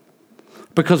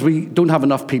 Because we don't have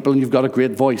enough people and you've got a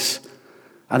great voice.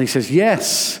 And he says,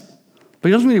 yes, but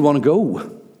he doesn't really want to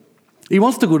go. He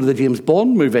wants to go to the James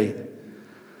Bond movie.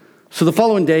 So the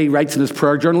following day he writes in his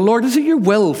prayer journal, Lord, is it your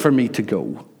will for me to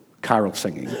go carol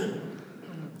singing?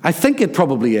 I think it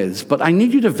probably is, but I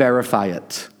need you to verify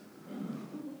it.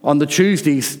 On the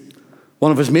Tuesdays,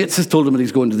 one of his mates has told him that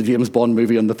he's going to the James Bond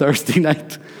movie on the Thursday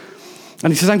night.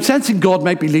 And he says, I'm sensing God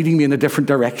might be leading me in a different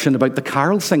direction about the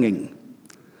carol singing.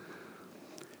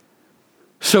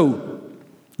 So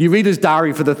you read his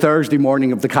diary for the Thursday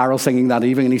morning of the carol singing that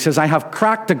evening, and he says, I have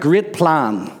cracked a great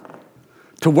plan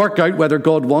to work out whether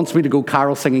God wants me to go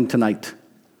carol singing tonight.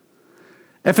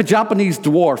 If a Japanese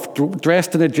dwarf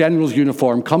dressed in a general's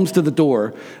uniform comes to the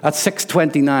door at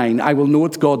 6:29, I will know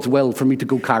it's God's will for me to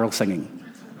go carol singing.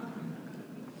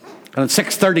 And at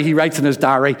 6:30 he writes in his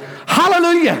diary,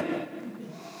 hallelujah!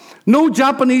 No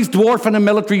Japanese dwarf in a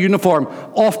military uniform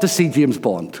off to see James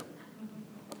Bond.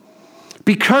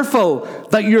 Be careful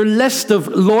that your list of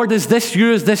Lord, is this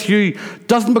you,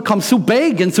 doesn't become so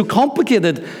big and so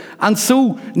complicated and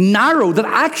so narrow that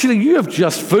actually you have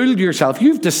just fooled yourself.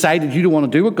 You've decided you don't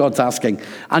want to do what God's asking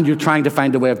and you're trying to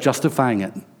find a way of justifying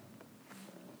it.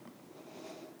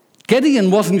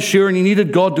 Gideon wasn't sure and he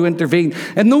needed God to intervene.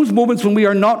 In those moments when we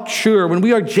are not sure, when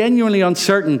we are genuinely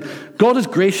uncertain, God is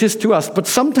gracious to us, but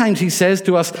sometimes he says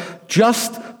to us,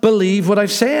 just believe what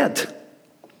I've said.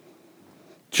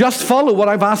 Just follow what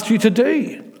I've asked you to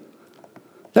do.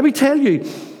 Let me tell you,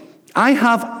 I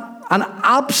have an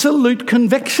absolute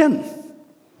conviction,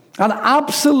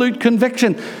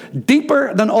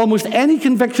 deeper than almost any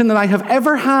conviction that I have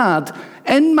ever had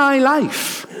in my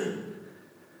life,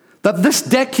 that this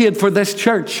decade for this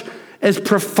church is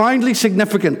profoundly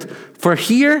significant for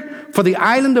here, for the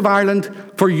island of Ireland,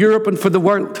 for Europe, and for the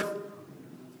world.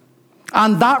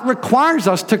 And that requires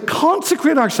us to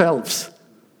consecrate ourselves.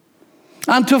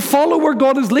 and to follow where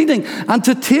God is leading, and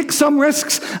to take some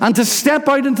risks, and to step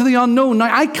out into the unknown.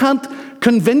 Now, I can't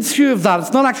convince you of that.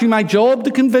 It's not actually my job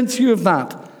to convince you of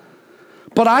that.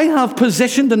 But I have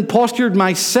positioned and postured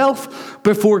myself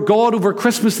before God over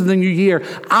Christmas and the New Year.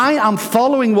 I am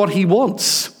following what He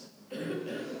wants.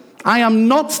 I am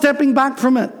not stepping back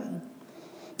from it.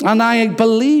 And I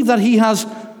believe that He has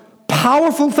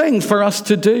powerful things for us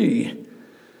to do.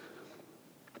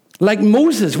 Like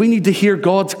Moses, we need to hear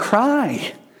God's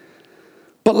cry.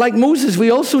 But like Moses, we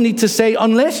also need to say,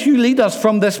 unless you lead us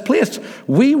from this place,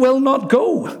 we will not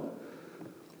go.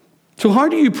 So how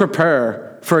do you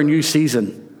prepare for a new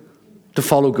season to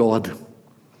follow God?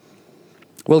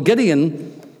 Well,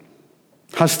 Gideon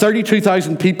has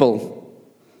 32,000 people.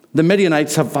 The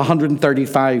Midianites have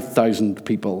 135,000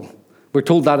 people. We're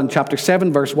told that in chapter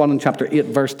 7, verse 1, and chapter 8,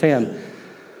 verse 10.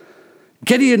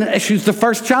 Gideon issues the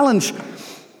first challenge,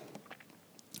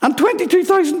 and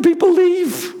 22,000 people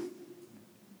leave.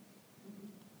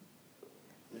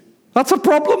 That's a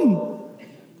problem.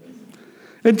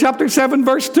 In chapter 7,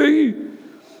 verse 2,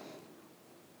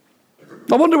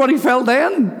 I wonder what he felt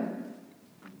then.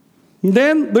 And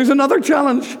then there's another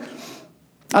challenge.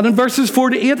 And in verses 4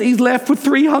 to 8, he's left with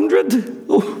 300.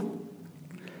 Oh.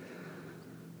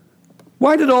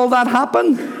 Why did all that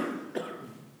happen?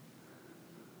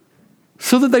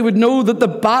 So that they would know that the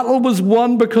battle was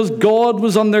won because God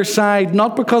was on their side,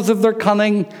 not because of their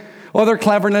cunning or their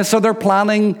cleverness or their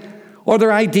planning or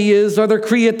their ideas or their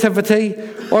creativity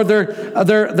or their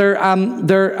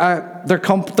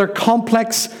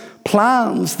complex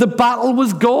plans. The battle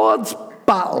was God's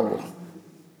battle.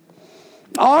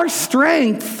 Our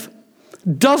strength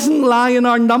doesn't lie in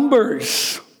our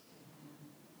numbers.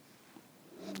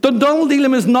 Dundonald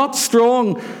Elam is not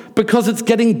strong because it's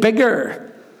getting bigger.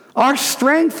 Our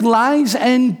strength lies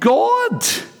in God,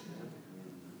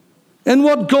 in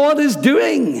what God is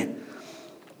doing.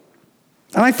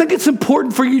 And I think it's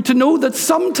important for you to know that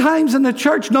sometimes in the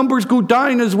church, numbers go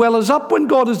down as well as up when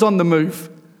God is on the move.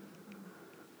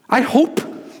 I hope,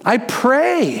 I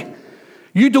pray,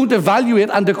 you don't evaluate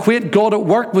and equate God at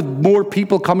work with more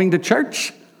people coming to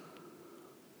church.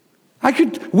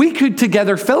 We could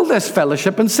together fill this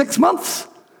fellowship in 6 months.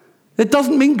 It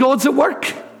doesn't mean God's at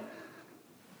work.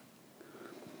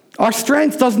 Our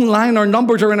strength doesn't lie in our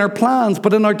numbers or in our plans,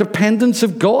 but in our dependence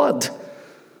of God.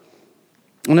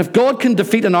 And if God can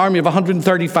defeat an army of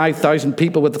 135,000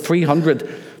 people with 300,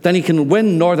 then He can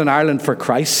win Northern Ireland for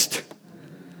Christ.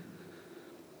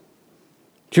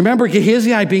 Do you remember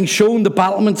Gehazi being shown the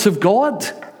battlements of God?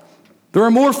 There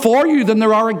are more for you than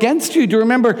there are against you. Do you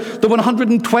remember the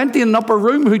 120 in an upper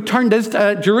room who turned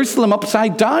Jerusalem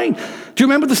upside down? Do you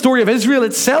remember the story of Israel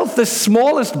itself, this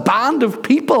smallest band of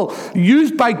people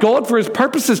used by God for His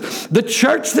purposes? The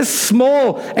church, this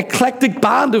small, eclectic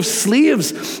band of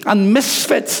slaves and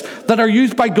misfits that are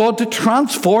used by God to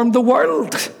transform the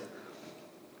world.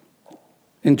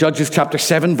 In Judges chapter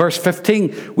 7, verse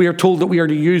 15, we are told that we are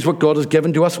to use what God has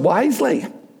given to us wisely.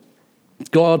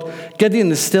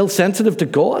 Gideon is still sensitive to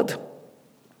God.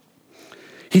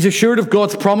 He's assured of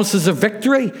God's promises of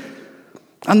victory.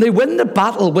 And they win the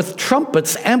battle with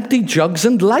trumpets, empty jugs,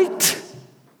 and light.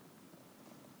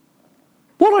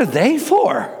 What are they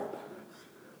for?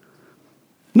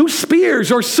 No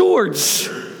spears or swords.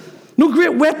 No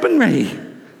great weaponry.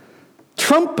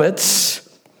 Trumpets,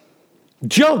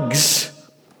 jugs,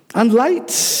 and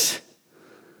lights.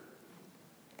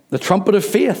 The trumpet of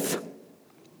faith.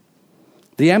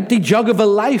 The empty jug of a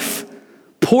life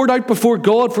poured out before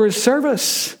God for His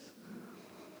service.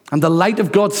 And the light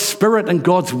of God's Spirit and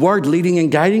God's Word leading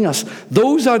and guiding us.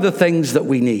 Those are the things that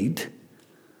we need.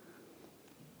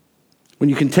 When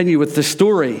you continue with the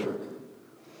story,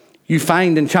 you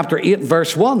find in chapter 8,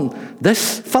 verse 1,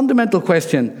 this fundamental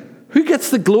question: who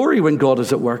gets the glory when God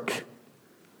is at work?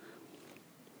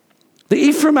 The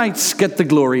Ephraimites get the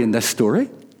glory in this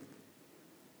story.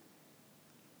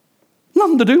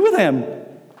 Nothing to do with them.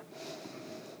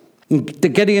 The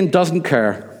Gideon doesn't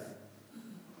care.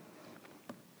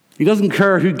 He doesn't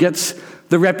care who gets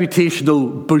the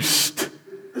reputational boost.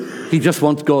 He just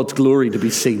wants God's glory to be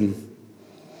seen.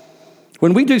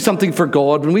 When we do something for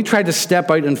God, when we try to step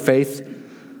out in faith,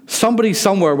 somebody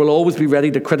somewhere will always be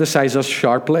ready to criticize us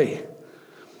sharply.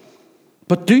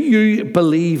 But do you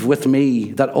believe with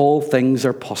me that all things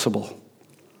are possible?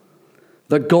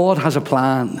 That God has a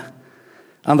plan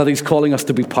and that He's calling us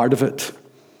to be part of it?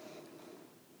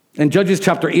 In Judges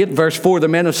chapter 8, verse 4, the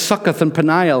men of Succoth and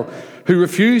Peniel, who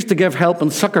refused to give help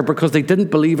and succor because they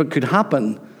didn't believe it could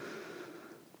happen,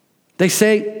 they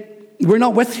say, we're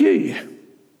not with you.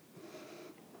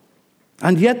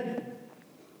 And yet,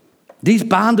 These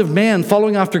band of men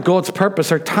following after God's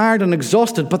purpose are tired and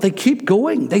exhausted, but they keep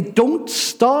going. They don't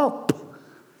stop.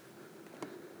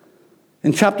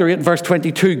 In chapter 8, verse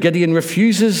 22, Gideon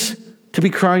refuses to be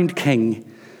crowned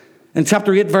king. In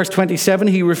chapter 8, verse 27,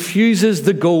 he refuses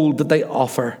the gold that they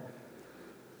offer.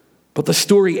 But the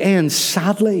story ends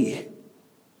sadly.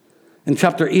 In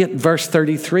chapter 8, verse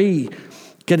 33,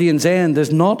 Gideon's end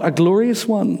is not a glorious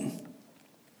one.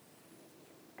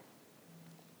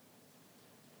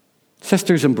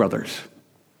 Sisters and brothers,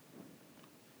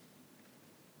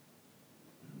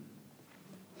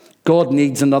 God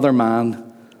needs another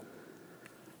man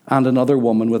and another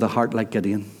woman with a heart like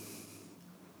Gideon.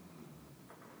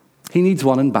 He needs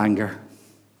one in Bangor,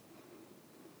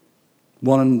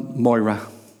 one in Moira,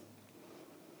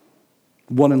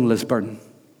 one in Lisburn,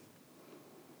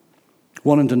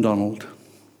 one in Dundonald,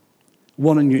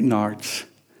 one in Newtownards,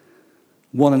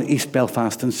 one in East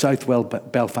Belfast and South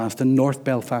Belfast and North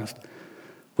Belfast.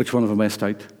 Which one have I missed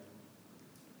out?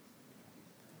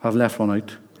 I've left one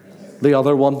out. The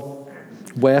other one,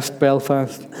 West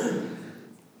Belfast.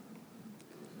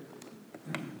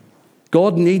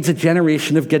 God needs a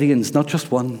generation of Gideons, not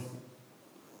just one.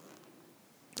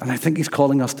 And I think he's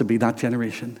calling us to be that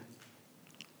generation.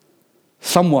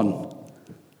 Someone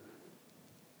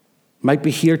might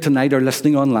be here tonight or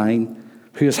listening online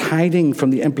who is hiding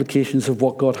from the implications of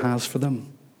what God has for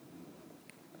them.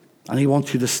 And he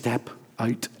wants you to step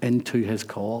out into his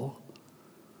call.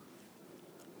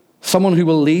 Someone who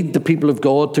will lead the people of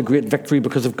God to great victory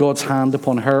because of God's hand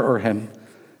upon her or him.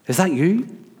 Is that you?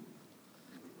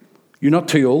 You're not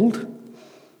too old.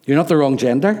 You're not the wrong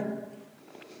gender.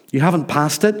 You haven't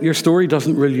passed it. Your story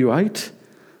doesn't rule you out.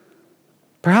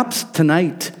 Perhaps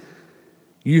tonight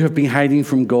you have been hiding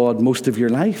from God most of your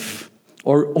life,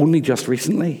 or only just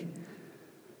recently.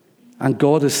 And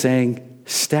God is saying,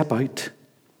 step out.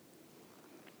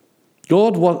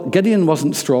 Gideon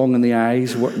wasn't strong in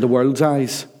the world's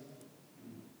eyes.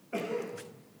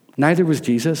 Neither was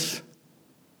Jesus.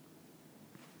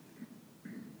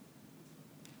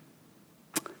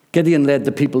 Gideon led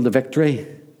the people to victory.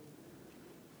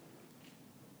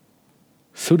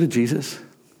 So did Jesus.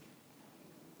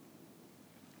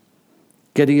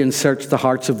 Gideon searched the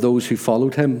hearts of those who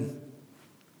followed him.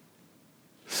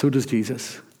 So does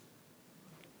Jesus.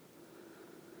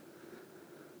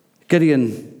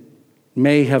 Gideon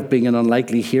may have been an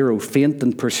unlikely hero, faint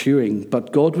in pursuing,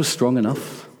 but God was strong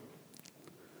enough.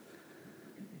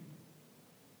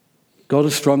 God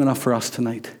is strong enough for us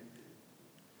tonight.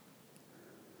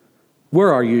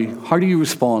 Where are you? How do you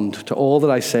respond to all that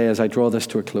I say as I draw this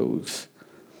to a close?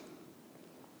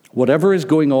 Whatever is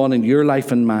going on in your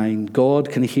life and mine, God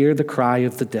can hear the cry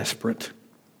of the desperate.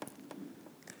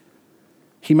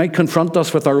 He might confront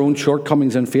us with our own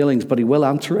shortcomings and failings, but he will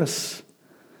answer us.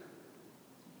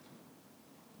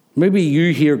 Maybe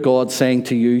you hear God saying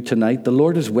to you tonight, the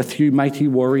Lord is with you, mighty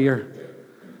warrior.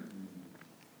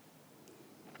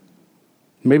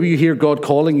 Maybe you hear God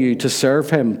calling you to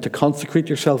serve him, to consecrate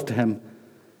yourself to him.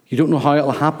 You don't know how it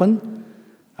will happen,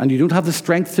 and you don't have the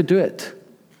strength to do it.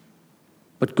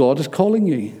 But God is calling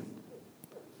you.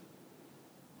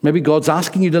 Maybe God's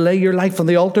asking you to lay your life on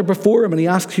the altar before him, and he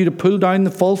asks you to pull down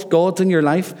the false gods in your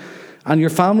life and your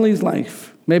family's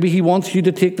life. Maybe he wants you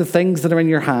to take the things that are in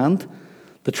your hand,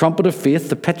 the trumpet of faith,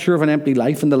 the picture of an empty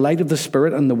life, and the light of the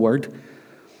Spirit and the Word,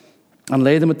 and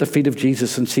lay them at the feet of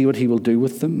Jesus and see what he will do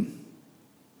with them.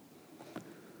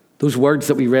 Those words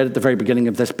that we read at the very beginning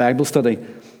of this Bible study,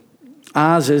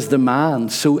 as is the man,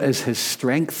 so is his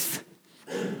strength.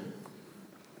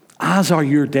 As are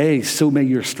your days, so may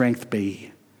your strength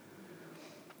be.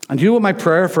 And you know what my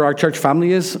prayer for our church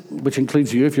family is, which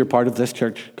includes you if you're part of this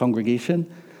church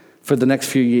congregation, for the next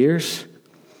few years?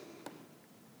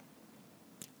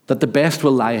 That the best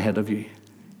will lie ahead of you.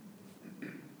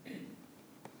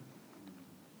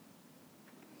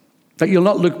 That you'll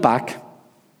not look back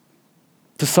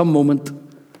to some moment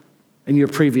in your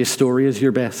previous story as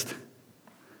your best,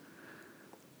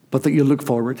 but that you'll look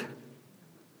forward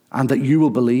and that you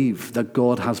will believe that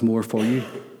God has more for you.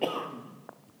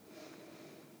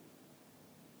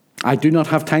 I do not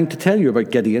have time to tell you about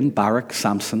Gideon, Barak,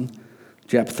 Samson,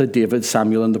 Jephthah, David,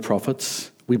 Samuel, and the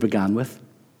prophets we began with,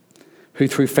 who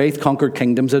through faith conquered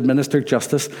kingdoms, administered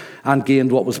justice, and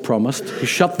gained what was promised, who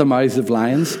shut the mouths of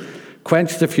lions,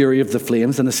 quenched the fury of the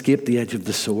flames, and escaped the edge of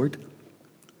the sword.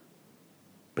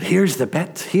 But here's the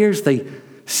bit, here's the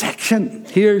section,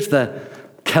 here's the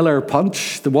killer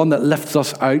punch, the one that lifts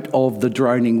us out of the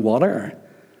drowning water,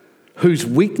 whose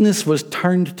weakness was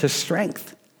turned to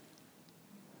strength,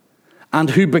 and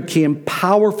who became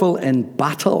powerful in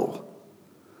battle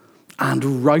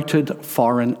and routed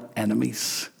foreign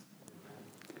enemies.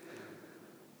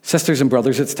 Sisters and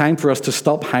brothers, it's time for us to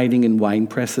stop hiding in wine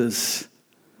presses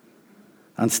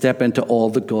and step into all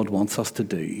that God wants us to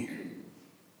do.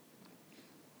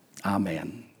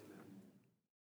 Amen.